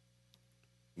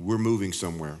 We're moving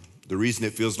somewhere. The reason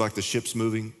it feels like the ship's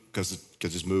moving, because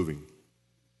it's moving.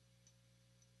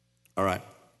 All right.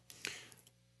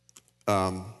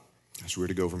 That's where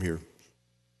to go from here.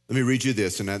 Let me read you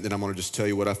this, and then I'm going to just tell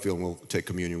you what I feel, and we'll take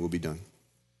communion. We'll be done.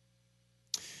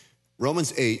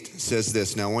 Romans 8 says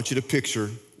this. Now, I want you to picture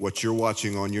what you're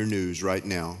watching on your news right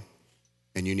now,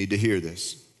 and you need to hear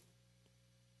this. It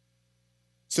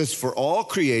says, for all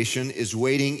creation is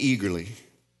waiting eagerly.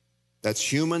 That's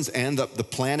humans and the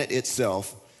planet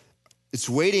itself. It's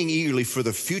waiting eagerly for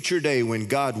the future day when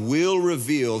God will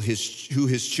reveal who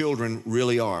his children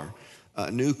really are.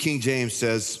 New King James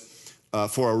says,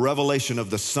 for a revelation of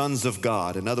the sons of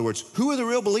God. In other words, who are the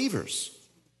real believers?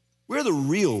 We're the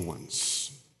real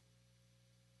ones.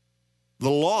 The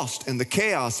lost and the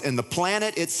chaos and the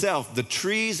planet itself, the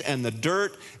trees and the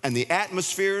dirt and the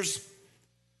atmospheres.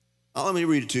 Let me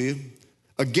read it to you.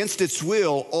 Against its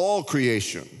will, all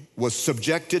creation was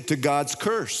subjected to God's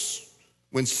curse.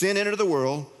 When sin entered the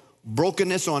world,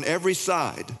 brokenness on every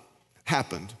side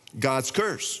happened. God's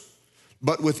curse.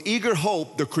 But with eager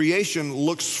hope, the creation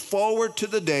looks forward to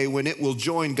the day when it will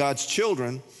join God's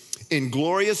children in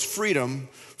glorious freedom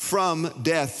from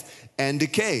death and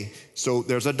decay. So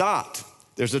there's a dot.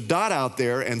 There's a dot out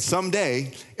there, and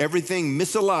someday everything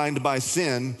misaligned by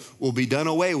sin will be done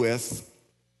away with,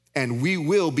 and we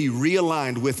will be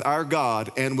realigned with our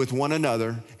God and with one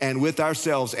another and with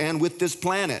ourselves and with this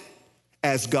planet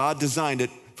as God designed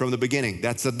it from the beginning.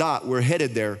 That's a dot. We're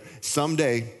headed there.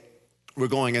 Someday we're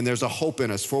going, and there's a hope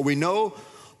in us. For we know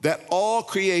that all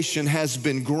creation has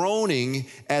been groaning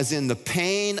as in the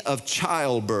pain of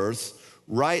childbirth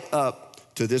right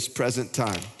up to this present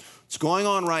time. What's going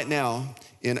on right now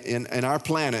in our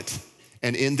planet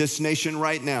and in this nation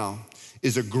right now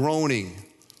is a groaning,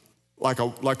 like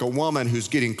a woman who's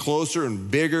getting closer and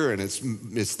bigger, and it's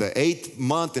the 8th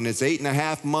month, and it's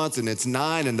 8.5 months, and it's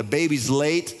 9, and the baby's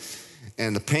late,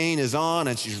 and the pain is on,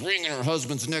 and she's wringing her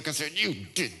husband's neck and saying, "You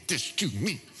did this to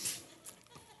me."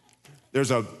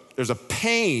 There's a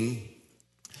pain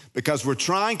because we're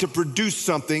trying to produce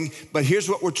something, but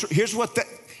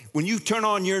when you turn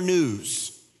on your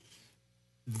news,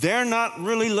 they're not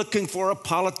really looking for a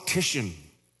politician.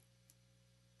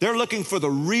 They're looking for the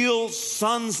real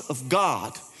sons of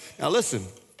God. Now listen,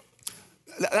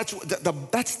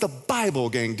 that's the Bible,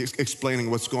 gang, explaining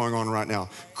what's going on right now.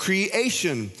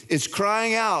 Creation is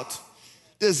crying out.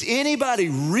 Does anybody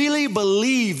really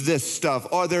believe this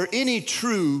stuff? Are there any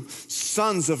true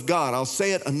sons of God? I'll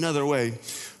say it another way.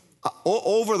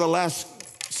 Over the last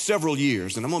several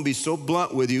years, and I'm going to be so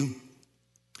blunt with you,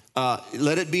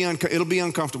 it'll be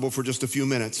uncomfortable for just a few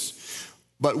minutes.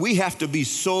 But we have to be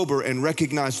sober and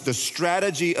recognize the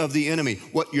strategy of the enemy.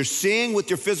 What you're seeing with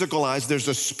your physical eyes, there's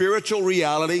a spiritual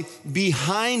reality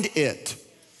behind it.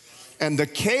 And the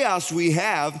chaos we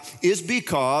have is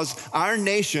because our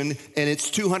nation and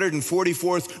its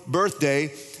 244th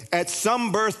birthday, at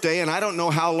some birthday, and I don't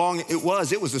know how long it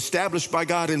was established by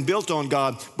God and built on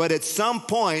God, but at some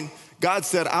point, God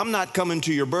said, I'm not coming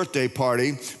to your birthday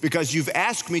party because you've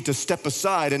asked me to step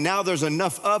aside, and now there's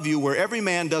enough of you where every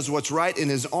man does what's right in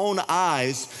his own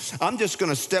eyes. I'm just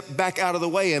gonna step back out of the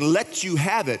way and let you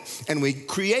have it. And we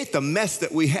create the mess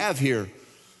that we have here.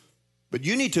 But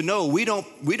you need to know we don't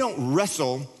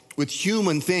wrestle with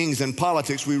human things and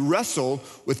politics. We wrestle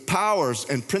with powers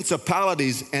and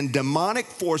principalities and demonic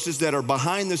forces that are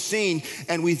behind the scene,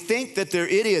 and we think that they're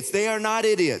idiots. They are not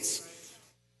idiots.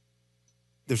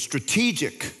 They're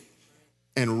strategic.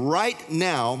 And right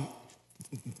now,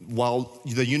 while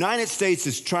the United States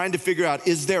is trying to figure out,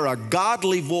 is there a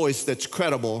godly voice that's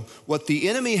credible? What the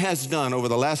enemy has done over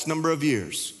the last number of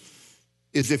years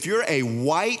is if you're a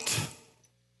white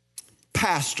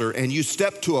pastor and you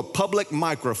step to a public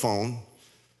microphone,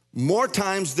 more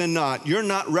times than not, you're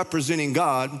not representing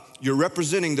God, you're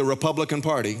representing the Republican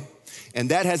Party. And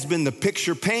that has been the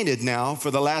picture painted now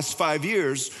for the last 5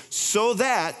 years, so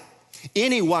that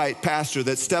any white pastor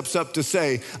that steps up to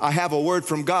say, I have a word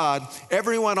from God,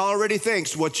 everyone already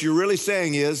thinks what you're really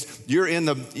saying is you're in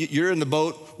the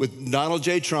boat with Donald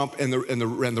J. Trump and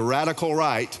the radical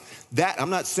right. That, I'm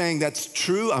not saying that's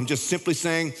true. I'm just simply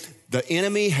saying the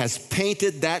enemy has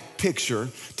painted that picture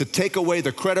to take away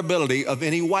the credibility of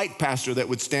any white pastor that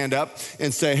would stand up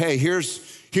and say, hey,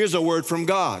 here's a word from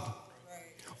God.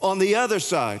 On the other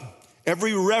side,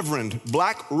 every reverend,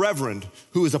 black reverend,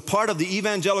 who is a part of the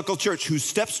evangelical church, who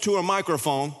steps to a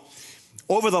microphone,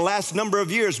 over the last number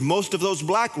of years, most of those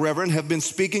black reverend have been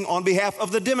speaking on behalf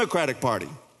of the Democratic Party.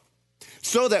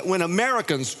 So that when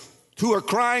Americans who are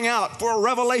crying out for a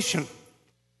revelation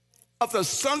of the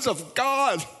sons of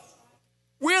God,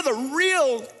 we're the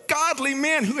real godly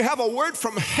men who have a word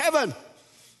from heaven.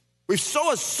 We've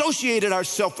so associated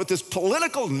ourselves with this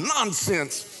political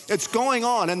nonsense that's going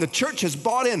on, and the church has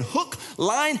bought in hook,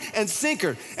 line, and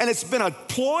sinker, and it's been a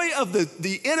ploy of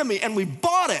the enemy, and we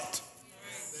bought it.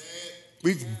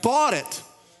 We've bought it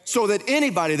so that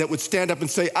anybody that would stand up and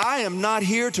say, I am not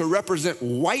here to represent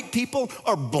white people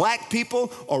or black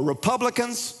people or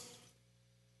Republicans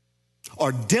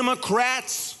or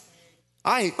Democrats.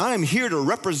 I am here to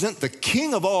represent the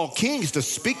King of all kings, to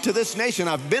speak to this nation.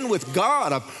 I've been with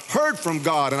God, I've heard from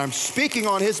God, and I'm speaking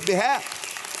on his behalf.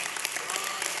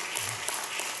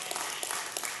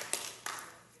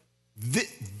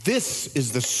 This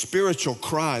is the spiritual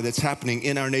cry that's happening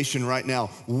in our nation right now.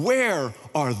 Where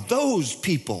are those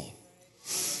people?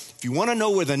 If you want to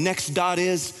know where the next dot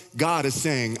is, God is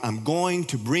saying, I'm going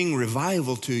to bring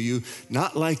revival to you,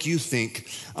 not like you think.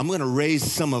 I'm going to raise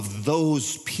some of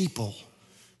those people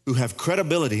who have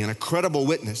credibility and a credible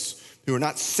witness, who are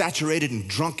not saturated and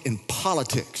drunk in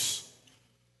politics.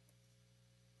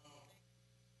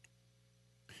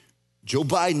 Joe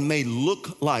Biden may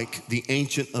look like the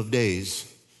Ancient of Days,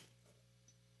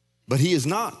 but he is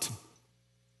not.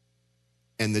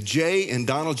 And the J in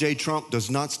Donald J. Trump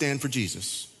does not stand for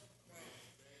Jesus.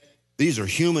 These are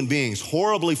human beings,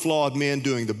 horribly flawed men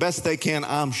doing the best they can,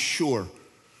 I'm sure.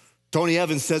 Tony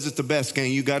Evans says it the best,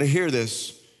 gang. You got to hear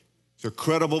this. It's a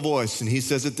credible voice, and he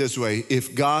says it this way: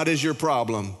 if God is your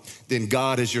problem, then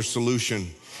God is your solution.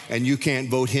 And you can't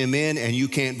vote him in, and you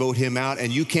can't vote him out,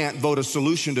 and you can't vote a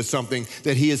solution to something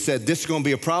that he has said, this is going to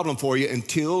be a problem for you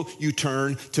until you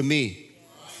turn to me.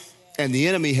 And the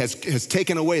enemy has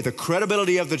taken away the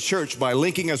credibility of the church by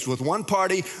linking us with one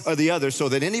party or the other, so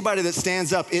that anybody that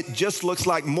stands up, it just looks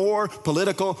like more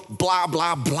political blah,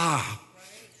 blah, blah.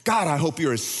 God, I hope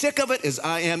you're as sick of it as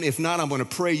I am. If not, I'm going to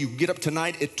pray you get up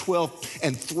tonight at 12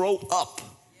 and throw up.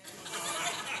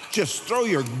 Just throw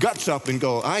your guts up and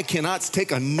go, I cannot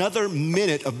take another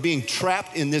minute of being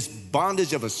trapped in this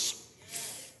bondage of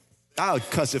I would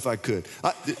cuss if I could.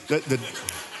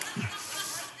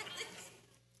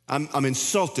 I'm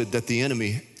insulted that the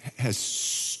enemy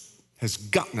has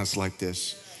gotten us like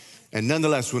this. And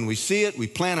nonetheless, when we see it, we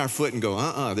plant our foot and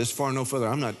go, this far, no further.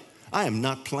 I am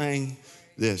not playing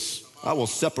this. I will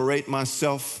separate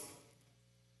myself.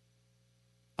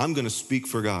 I'm going to speak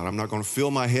for God. I'm not going to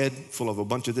fill my head full of a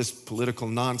bunch of this political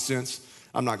nonsense.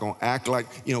 I'm not going to act like,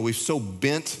 we've so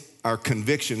bent our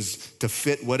convictions to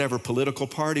fit whatever political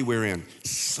party we're in.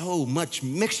 So much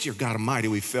mixture, God Almighty,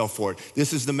 we fell for it.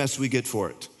 This is the mess we get for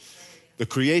it. The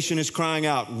creation is crying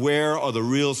out, where are the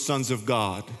real sons of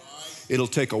God? It'll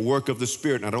take a work of the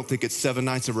Spirit. And I don't think it's 7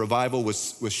 nights of revival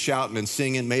with shouting and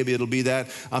singing. Maybe it'll be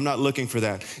that. I'm not looking for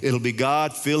that. It'll be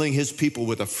God filling his people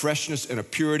with a freshness and a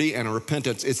purity and a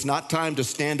repentance. It's not time to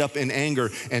stand up in anger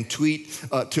and tweet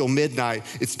till midnight.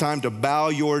 It's time to bow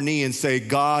your knee and say,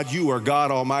 God, you are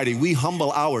God Almighty. We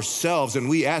humble ourselves and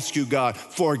we ask you, God,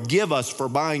 forgive us for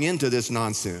buying into this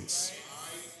nonsense.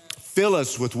 Fill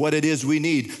us with what it is we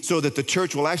need so that the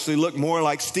church will actually look more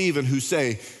like Stephen, who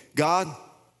say, God,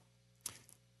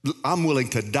 I'm willing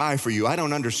to die for you. I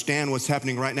don't understand what's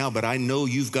happening right now, but I know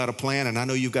you've got a plan, and I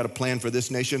know you've got a plan for this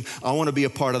nation. I want to be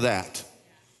a part of that.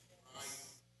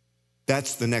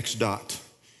 That's the next dot.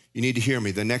 You need to hear me.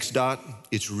 The next dot,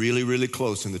 it's really, really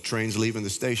close, and the train's leaving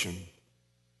the station.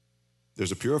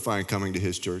 There's a purifying coming to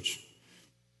his church.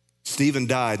 Stephen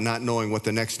died not knowing what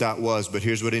the next dot was, but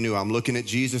here's what he knew. I'm looking at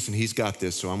Jesus, and he's got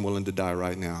this, so I'm willing to die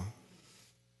right now.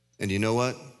 And you know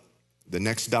what? The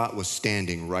next dot was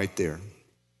standing right there.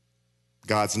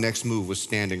 God's next move was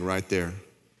standing right there.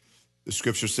 The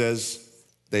scripture says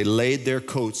they laid their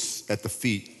coats at the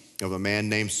feet of a man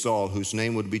named Saul, whose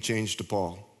name would be changed to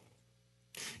Paul.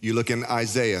 You look in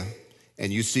Isaiah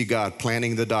and you see God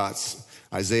planting the dots.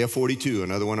 Isaiah 42,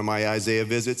 another one of my Isaiah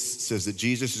visits, says that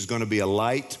Jesus is going to be a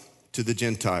light to the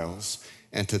Gentiles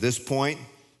And to this point,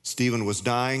 Stephen was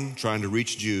dying, trying to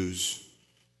reach Jews.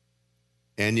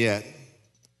 And yet,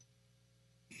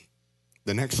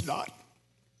 the next dot,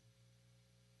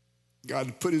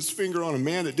 God put his finger on a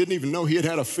man that didn't even know he had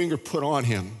had a finger put on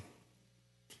him.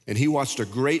 And he watched a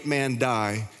great man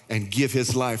die and give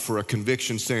his life for a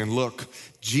conviction saying, look,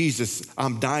 Jesus,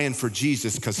 I'm dying for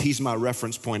Jesus because he's my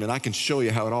reference point, and I can show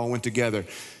you how it all went together.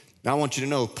 Now I want you to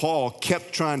know, Paul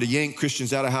kept trying to yank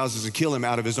Christians out of houses and kill him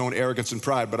out of his own arrogance and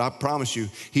pride, but I promise you,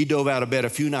 he dove out of bed a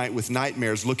few nights with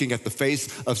nightmares looking at the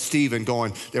face of Stephen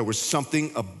going, there was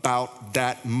something about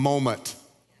that moment.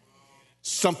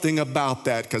 Something about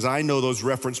that, because I know those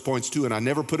reference points too, and I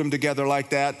never put them together like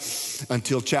that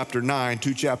until chapter 9,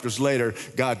 2 chapters later.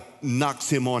 God knocks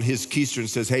him on his keister and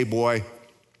says, hey boy,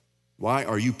 why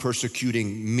are you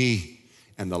persecuting me?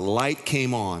 And the light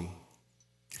came on.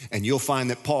 And you'll find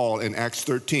that Paul in Acts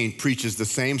 13 preaches the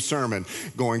same sermon,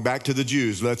 going back to the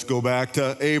Jews. Let's go back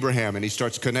to Abraham. And he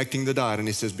starts connecting the dot. And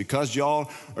he says, because y'all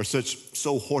are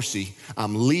so horsey,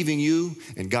 I'm leaving you,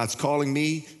 and God's calling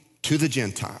me to the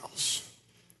Gentiles.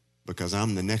 Because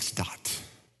I'm the next dot.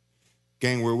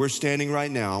 Gang, where we're standing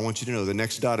right now, I want you to know the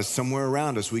next dot is somewhere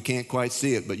around us. We can't quite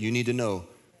see it, but you need to know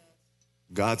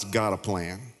God's got a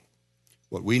plan.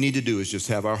 What we need to do is just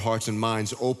have our hearts and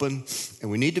minds open, and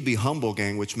we need to be humble,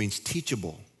 gang, which means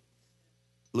teachable.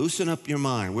 Loosen up your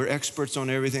mind. We're experts on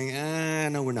everything.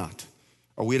 No, we're not.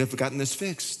 Or we'd have gotten this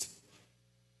fixed.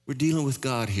 We're dealing with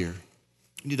God here.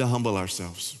 We need to humble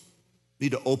ourselves. We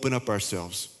need to open up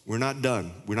ourselves. We're not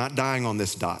done. We're not dying on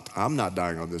this dot. I'm not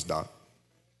dying on this dot.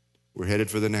 We're headed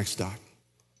for the next dot.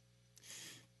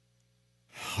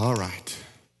 All right.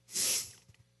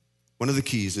 One of the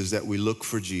keys is that we look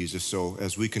for Jesus. So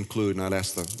as we conclude, and I'd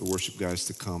ask the worship guys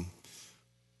to come.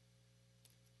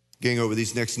 Gang, over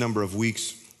these next number of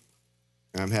weeks,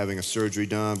 I'm having a surgery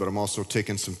done, but I'm also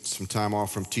taking some time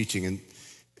off from teaching.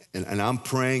 And I'm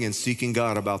praying and seeking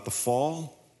God about the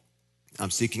fall. I'm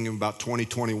seeking him about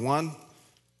 2021.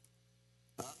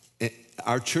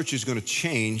 Our church is going to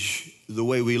change the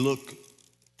way we look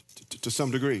to some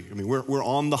degree. I mean, we're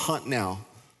on the hunt now.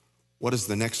 What does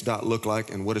the next dot look like,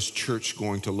 and what is church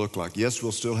going to look like? Yes,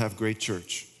 we'll still have great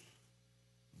church,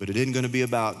 but it isn't going to be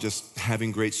about just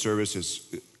having great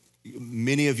services.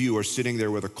 Many of you are sitting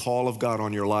there with a call of God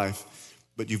on your life,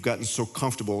 but you've gotten so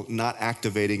comfortable not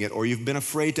activating it, or you've been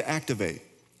afraid to activate.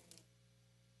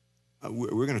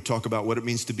 We're going to talk about what it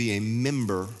means to be a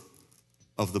member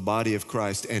of the body of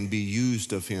Christ and be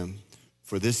used of him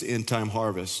for this end time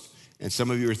harvest. And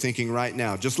some of you are thinking right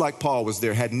now, just like Paul was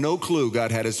there, had no clue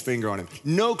God had his finger on him.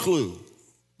 No clue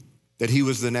that he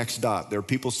was the next dot. There are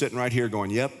people sitting right here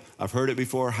going, yep, I've heard it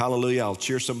before. Hallelujah. I'll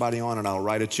cheer somebody on and I'll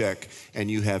write a check.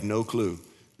 And you have no clue.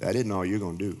 That isn't all you're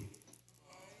going to do.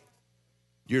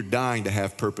 You're dying to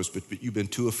have purpose, but you've been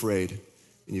too afraid.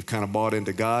 And you've kind of bought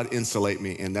into God, insulate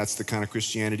me. And that's the kind of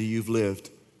Christianity you've lived.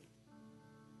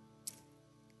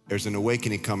 There's an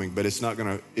awakening coming, but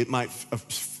it might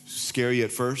scare you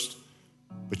at first,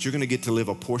 but you're going to get to live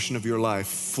a portion of your life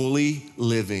fully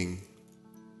living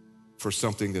for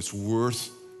something that's worth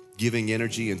giving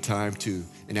energy and time to.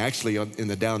 And actually, in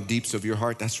the down deeps of your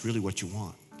heart, that's really what you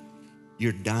want.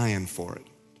 You're dying for it.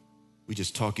 We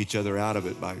just talk each other out of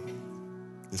it by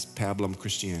this pablum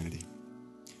Christianity.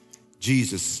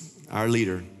 Jesus, our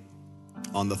leader,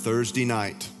 on the Thursday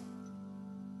night.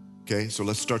 Okay, so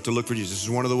let's start to look for Jesus. This is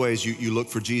one of the ways you look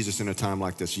for Jesus in a time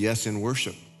like this. Yes, in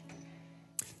worship.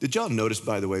 Did y'all notice,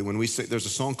 by the way, when we say, there's a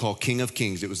song called King of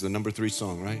Kings. It was the number 3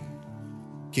 song, right?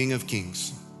 King of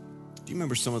Kings. Do you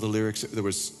remember some of the lyrics? There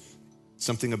was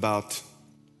something about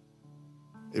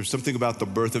the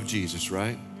birth of Jesus,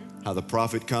 right? How the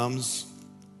prophet comes,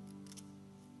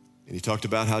 and he talked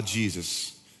about how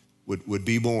Jesus would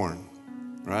be born,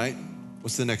 right?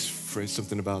 What's the next phrase?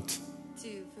 Something about?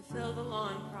 To fulfill the law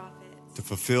and prophets. To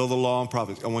fulfill the law and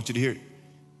prophets. I want you to hear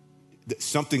it.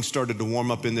 Something started to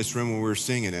warm up in this room when we were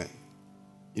singing it.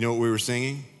 You know what we were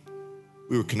singing?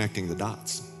 We were connecting the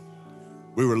dots.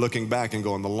 We were looking back and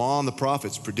going, the law and the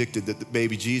prophets predicted that the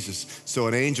baby Jesus. So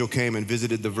an angel came and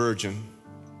visited the virgin.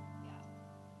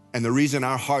 And the reason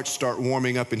our hearts start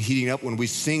warming up and heating up when we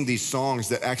sing these songs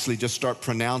that actually just start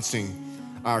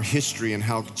pronouncing our history and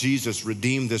how Jesus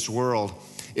redeemed this world,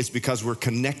 it's because we're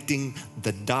connecting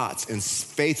the dots, and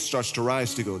faith starts to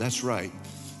rise to go, that's right.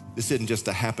 This isn't just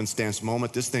a happenstance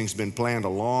moment. This thing's been planned a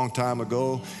long time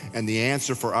ago, and the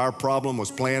answer for our problem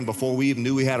was planned before we even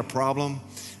knew we had a problem.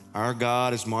 Our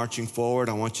God is marching forward.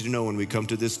 I want you to know when we come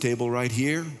to this table right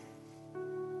here,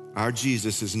 our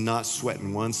Jesus is not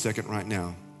sweating 1 second right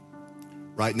now.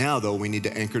 Right now, though, we need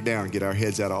to anchor down, get our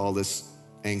heads out of all this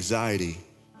anxiety,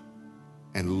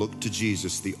 and look to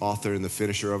Jesus, the author and the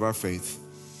finisher of our faith.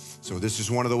 So this is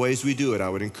one of the ways we do it. I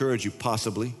would encourage you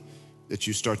possibly that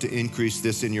you start to increase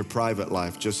this in your private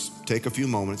life. Just take a few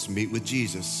moments, meet with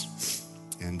Jesus.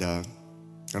 And I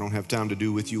don't have time to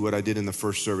do with you what I did in the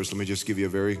first service. Let me just give you a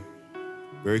very,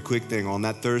 very quick thing. On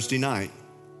that Thursday night,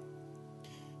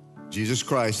 Jesus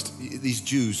Christ, these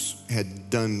Jews had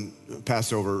done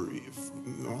Passover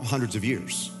hundreds of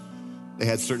years. They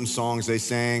had certain songs they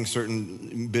sang,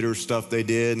 certain bitter stuff they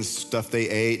did, and stuff they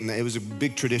ate, and it was a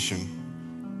big tradition.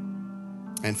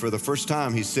 And for the first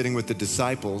time, he's sitting with the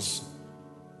disciples,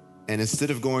 and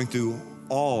instead of going through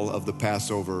all of the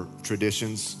Passover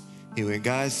traditions, he went,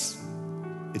 guys,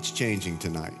 it's changing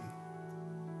tonight.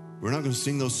 We're not going to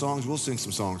sing those songs. We'll sing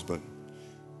some songs, but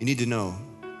you need to know,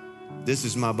 this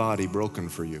is my body broken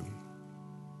for you.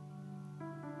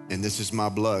 And this is my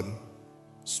blood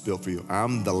spilled for you.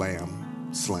 I'm the lamb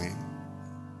slain.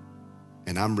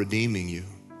 And I'm redeeming you.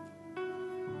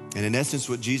 And in essence,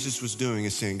 what Jesus was doing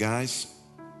is saying, guys,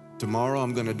 tomorrow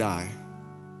I'm going to die.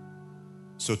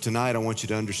 So tonight I want you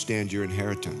to understand your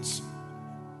inheritance.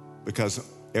 Because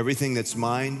everything that's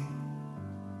mine,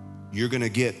 you're going to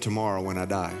get tomorrow when I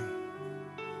die.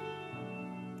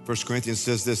 1 Corinthians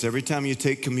says this, every time you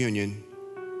take communion,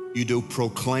 you do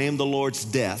proclaim the Lord's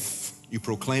death. You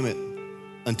proclaim it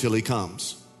until he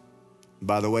comes.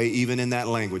 By the way, even in that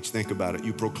language, think about it.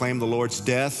 You proclaim the Lord's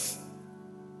death,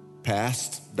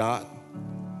 past, dot,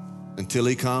 until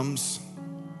he comes,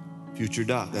 future,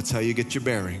 dot. That's how you get your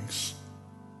bearings.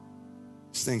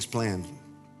 This thing's planned.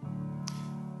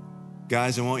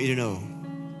 Guys, I want you to know,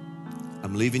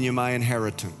 I'm leaving you my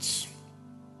inheritance.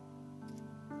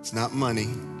 It's not money.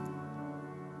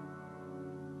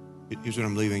 Here's what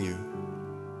I'm leaving you.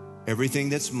 Everything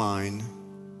that's mine,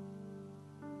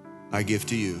 I give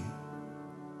to you.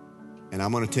 And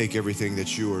I'm going to take everything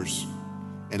that's yours,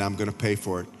 and I'm going to pay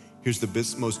for it. Here's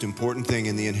the most important thing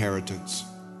in the inheritance.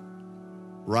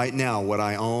 Right now, what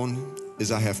I own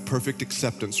is I have perfect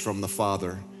acceptance from the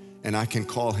Father, and I can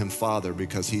call him Father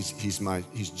because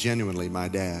he's genuinely my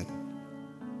dad.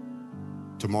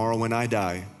 Tomorrow when I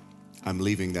die, I'm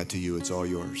leaving that to you. It's all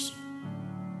yours.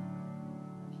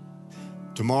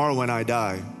 Tomorrow when I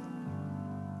die,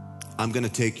 I'm going to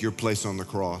take your place on the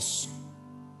cross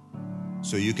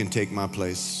so you can take my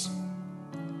place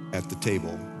at the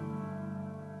table.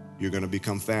 You're going to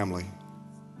become family.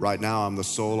 Right now, I'm the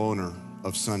sole owner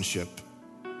of sonship,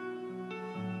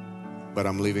 but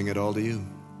I'm leaving it all to you.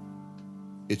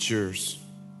 It's yours.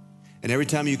 And every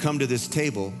time you come to this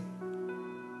table,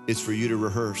 it's for you to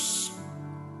rehearse.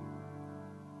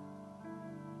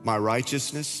 My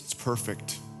righteousness, it's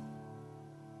perfect.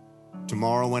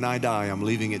 Tomorrow when I die, I'm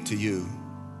leaving it to you.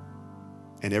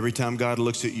 And every time God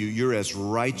looks at you, you're as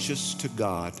righteous to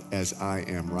God as I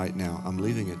am right now. I'm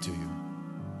leaving it to you.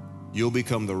 You'll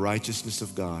become the righteousness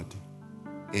of God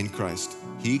in Christ.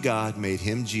 He, God, made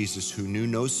him, Jesus, who knew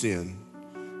no sin,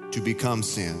 to become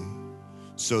sin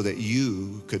so that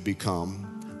you could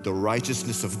become the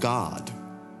righteousness of God.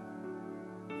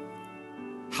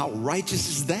 How righteous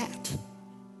is that?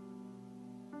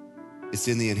 It's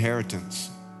in the inheritance.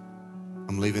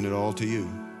 I'm leaving it all to you.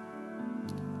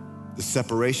 The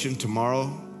separation tomorrow,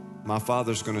 my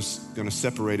Father's gonna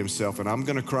separate himself, and I'm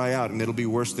gonna cry out, and it'll be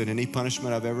worse than any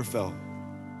punishment I've ever felt.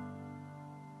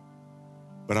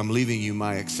 But I'm leaving you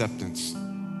my acceptance.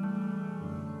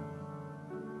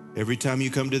 Every time you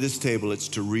come to this table, it's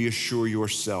to reassure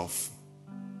yourself.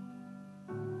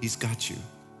 He's got you.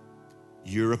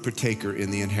 You're a partaker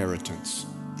in the inheritance.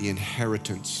 The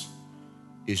inheritance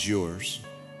is yours.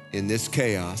 In this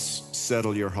chaos,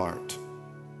 settle your heart.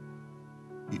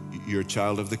 You're a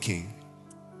child of the King.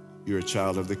 You're a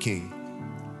child of the King.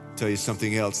 I'll tell you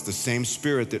something else. The same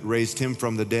Spirit that raised him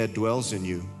from the dead dwells in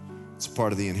you. It's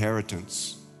part of the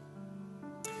inheritance.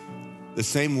 The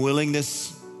same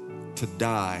willingness to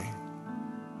die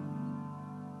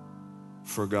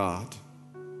for God.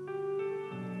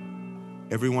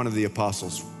 Every one of the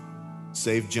apostles,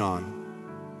 save John.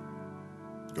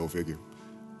 Go figure.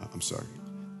 I'm sorry.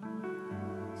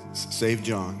 Save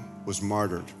John was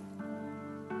martyred.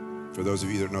 For those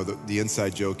of you that know, the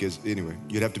inside joke is, anyway,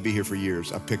 you'd have to be here for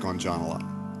years. I pick on John a lot.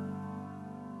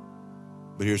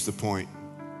 But here's the point.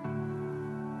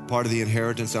 Part of the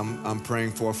inheritance I'm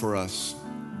praying for us.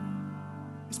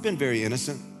 It's been very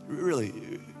innocent.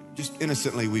 Really, just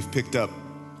innocently we've picked up.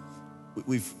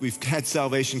 We've had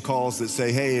salvation calls that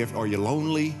say, hey, are you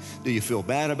lonely? Do you feel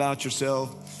bad about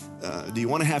yourself? Do you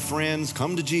want to have friends?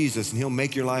 Come to Jesus and he'll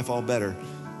make your life all better.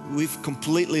 We've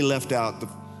completely left out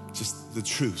just the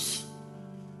truth,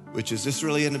 which is this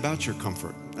really isn't about your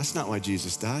comfort. That's not why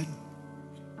Jesus died.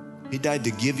 He died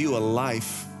to give you a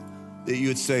life that you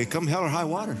would say, come hell or high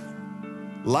water,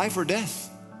 life or death.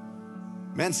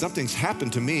 Man, something's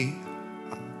happened to me.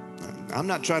 I'm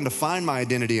not trying to find my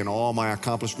identity in all my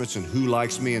accomplishments and who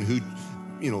likes me and who,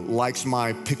 likes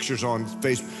my pictures on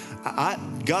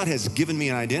Facebook. God has given me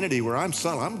an identity where I'm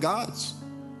settled. I'm God's.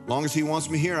 As long as he wants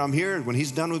me here, I'm here. When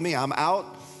he's done with me, I'm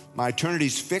out. My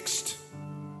eternity's fixed.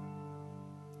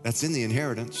 That's in the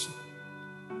inheritance.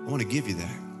 I want to give you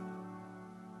that.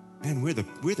 Man, we're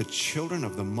the children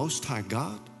of the Most High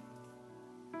God.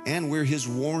 And we're his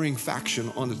warring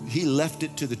faction. He left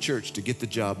it to the church to get the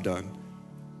job done.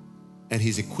 And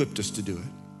he's equipped us to do it.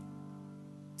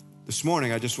 This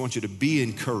morning, I just want you to be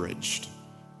encouraged.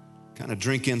 Kind of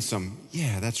drink in some,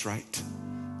 yeah, that's right.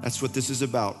 That's what this is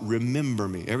about. Remember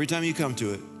me. Every time you come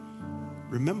to it,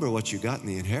 remember what you got in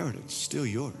the inheritance. Still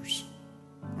yours.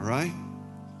 All right?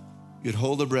 You'd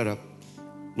hold the bread up.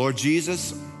 Lord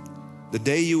Jesus, the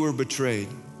day you were betrayed,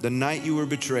 the night you were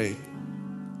betrayed,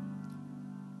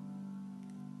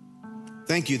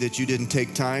 thank you that you didn't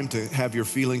take time to have your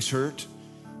feelings hurt.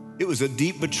 It was a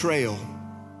deep betrayal.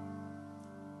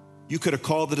 You could have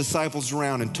called the disciples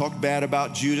around and talked bad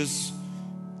about Judas,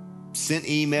 sent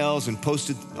emails and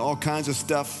posted all kinds of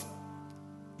stuff.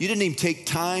 You didn't even take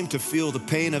time to feel the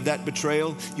pain of that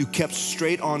betrayal. You kept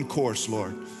straight on course,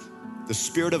 Lord. The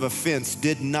spirit of offense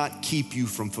did not keep you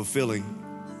from fulfilling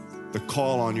the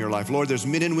call on your life. Lord, there's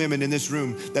men and women in this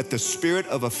room that the spirit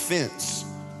of offense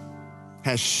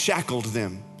has shackled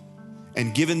them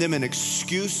and given them an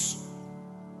excuse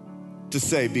to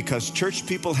say, because church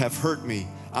people have hurt me,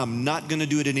 I'm not gonna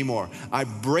do it anymore. I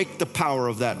break the power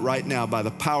of that right now by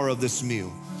the power of this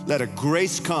meal. Let a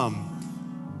grace come.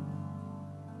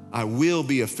 I will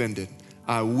be offended.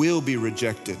 I will be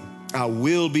rejected. I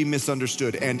will be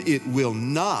misunderstood, and it will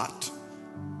not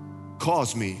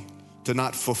cause me to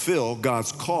not fulfill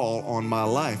God's call on my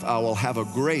life. I will have a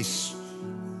grace.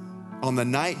 On the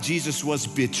night Jesus was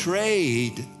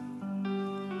betrayed,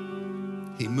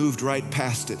 he moved right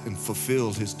past it and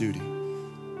fulfilled his duty.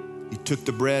 He took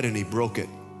the bread and he broke it.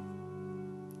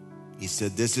 He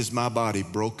said, this is my body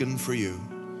broken for you.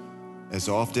 As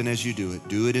often as you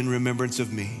do it in remembrance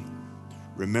of me.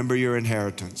 Remember your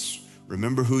inheritance.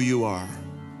 Remember who you are.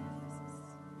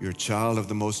 You're a child of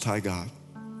the Most High God.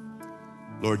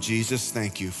 Lord Jesus,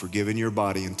 thank you for giving your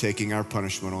body and taking our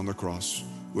punishment on the cross.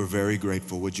 We're very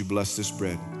grateful. Would you bless this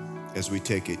bread as we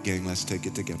take it? Gang, let's take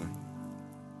it together.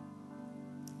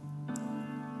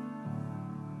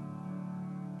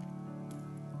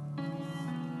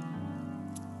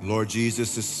 Lord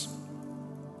Jesus, this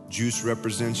juice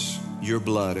represents your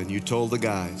blood, and you told the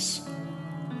guys,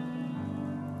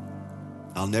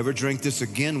 I'll never drink this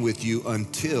again with you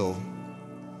until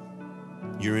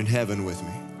you're in heaven with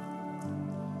me.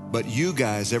 But you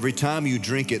guys, every time you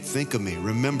drink it, think of me.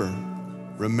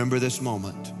 Remember this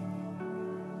moment.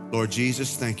 Lord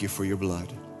Jesus, thank you for your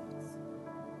blood.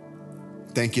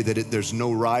 Thank you that there's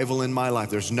no rival in my life.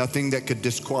 There's nothing that could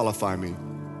disqualify me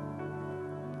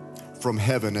from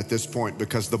heaven at this point,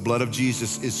 because the blood of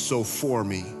Jesus is so for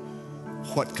me.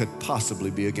 What could possibly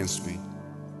be against me?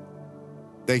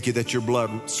 Thank you that your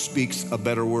blood speaks a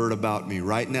better word about me.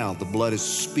 Right now, the blood is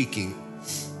speaking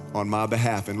on my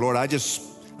behalf. And Lord, I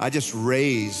just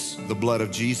raise the blood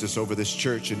of Jesus over this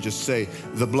church and just say,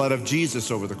 the blood of Jesus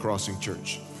over the Crossing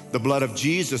Church. The blood of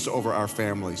Jesus over our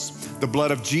families. The blood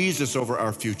of Jesus over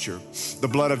our future. The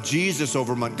blood of Jesus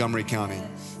over Montgomery County.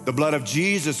 The blood of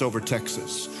Jesus over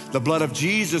Texas. The blood of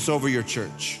Jesus over your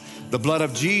church. The blood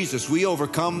of Jesus. We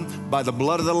overcome by the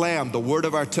blood of the Lamb, the word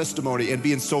of our testimony, and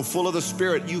being so full of the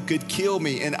Spirit, you could kill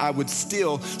me and I would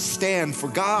still stand for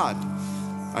God.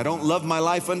 I don't love my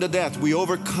life unto death. We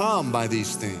overcome by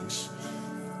these things,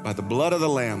 by the blood of the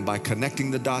Lamb, by connecting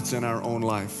the dots in our own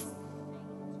life,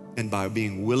 and by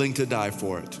being willing to die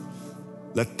for it.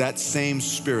 Let that same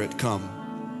Spirit come.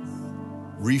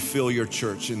 Refill your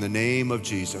church in the name of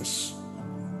Jesus.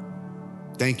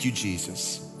 Thank you,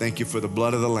 Jesus. Thank you for the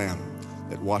blood of the Lamb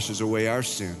that washes away our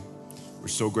sin. We're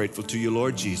so grateful to you,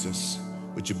 Lord Jesus.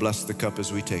 Would you bless the cup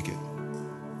as we take it?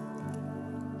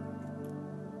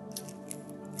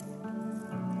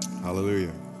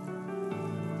 Hallelujah.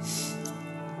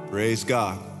 Praise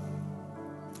God.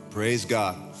 Praise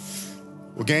God.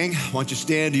 Well, gang, why don't you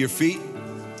stand to your feet?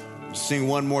 We'll sing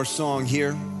one more song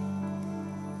here.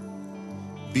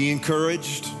 Be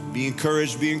encouraged, be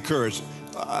encouraged, be encouraged.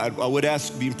 I would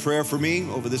ask, be in prayer for me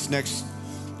over this next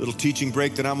little teaching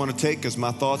break that I'm going to take, because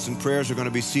my thoughts and prayers are going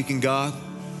to be seeking God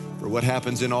for what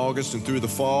happens in August and through the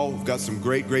fall. We've got some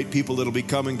great people that'll be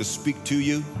coming to speak to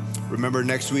you. Remember,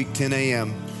 next week, 10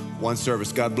 a.m., one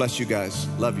service. God bless you guys.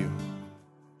 Love you.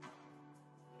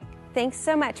 Thanks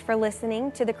so much for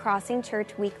listening to the Crossing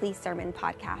Church Weekly Sermon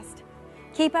Podcast.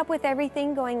 Keep up with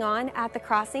everything going on at The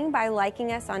Crossing by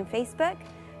liking us on Facebook,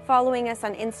 following us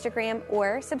on Instagram,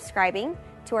 or subscribing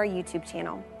to our YouTube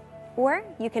channel. Or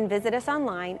you can visit us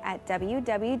online at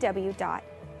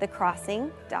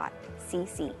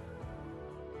www.thecrossing.cc.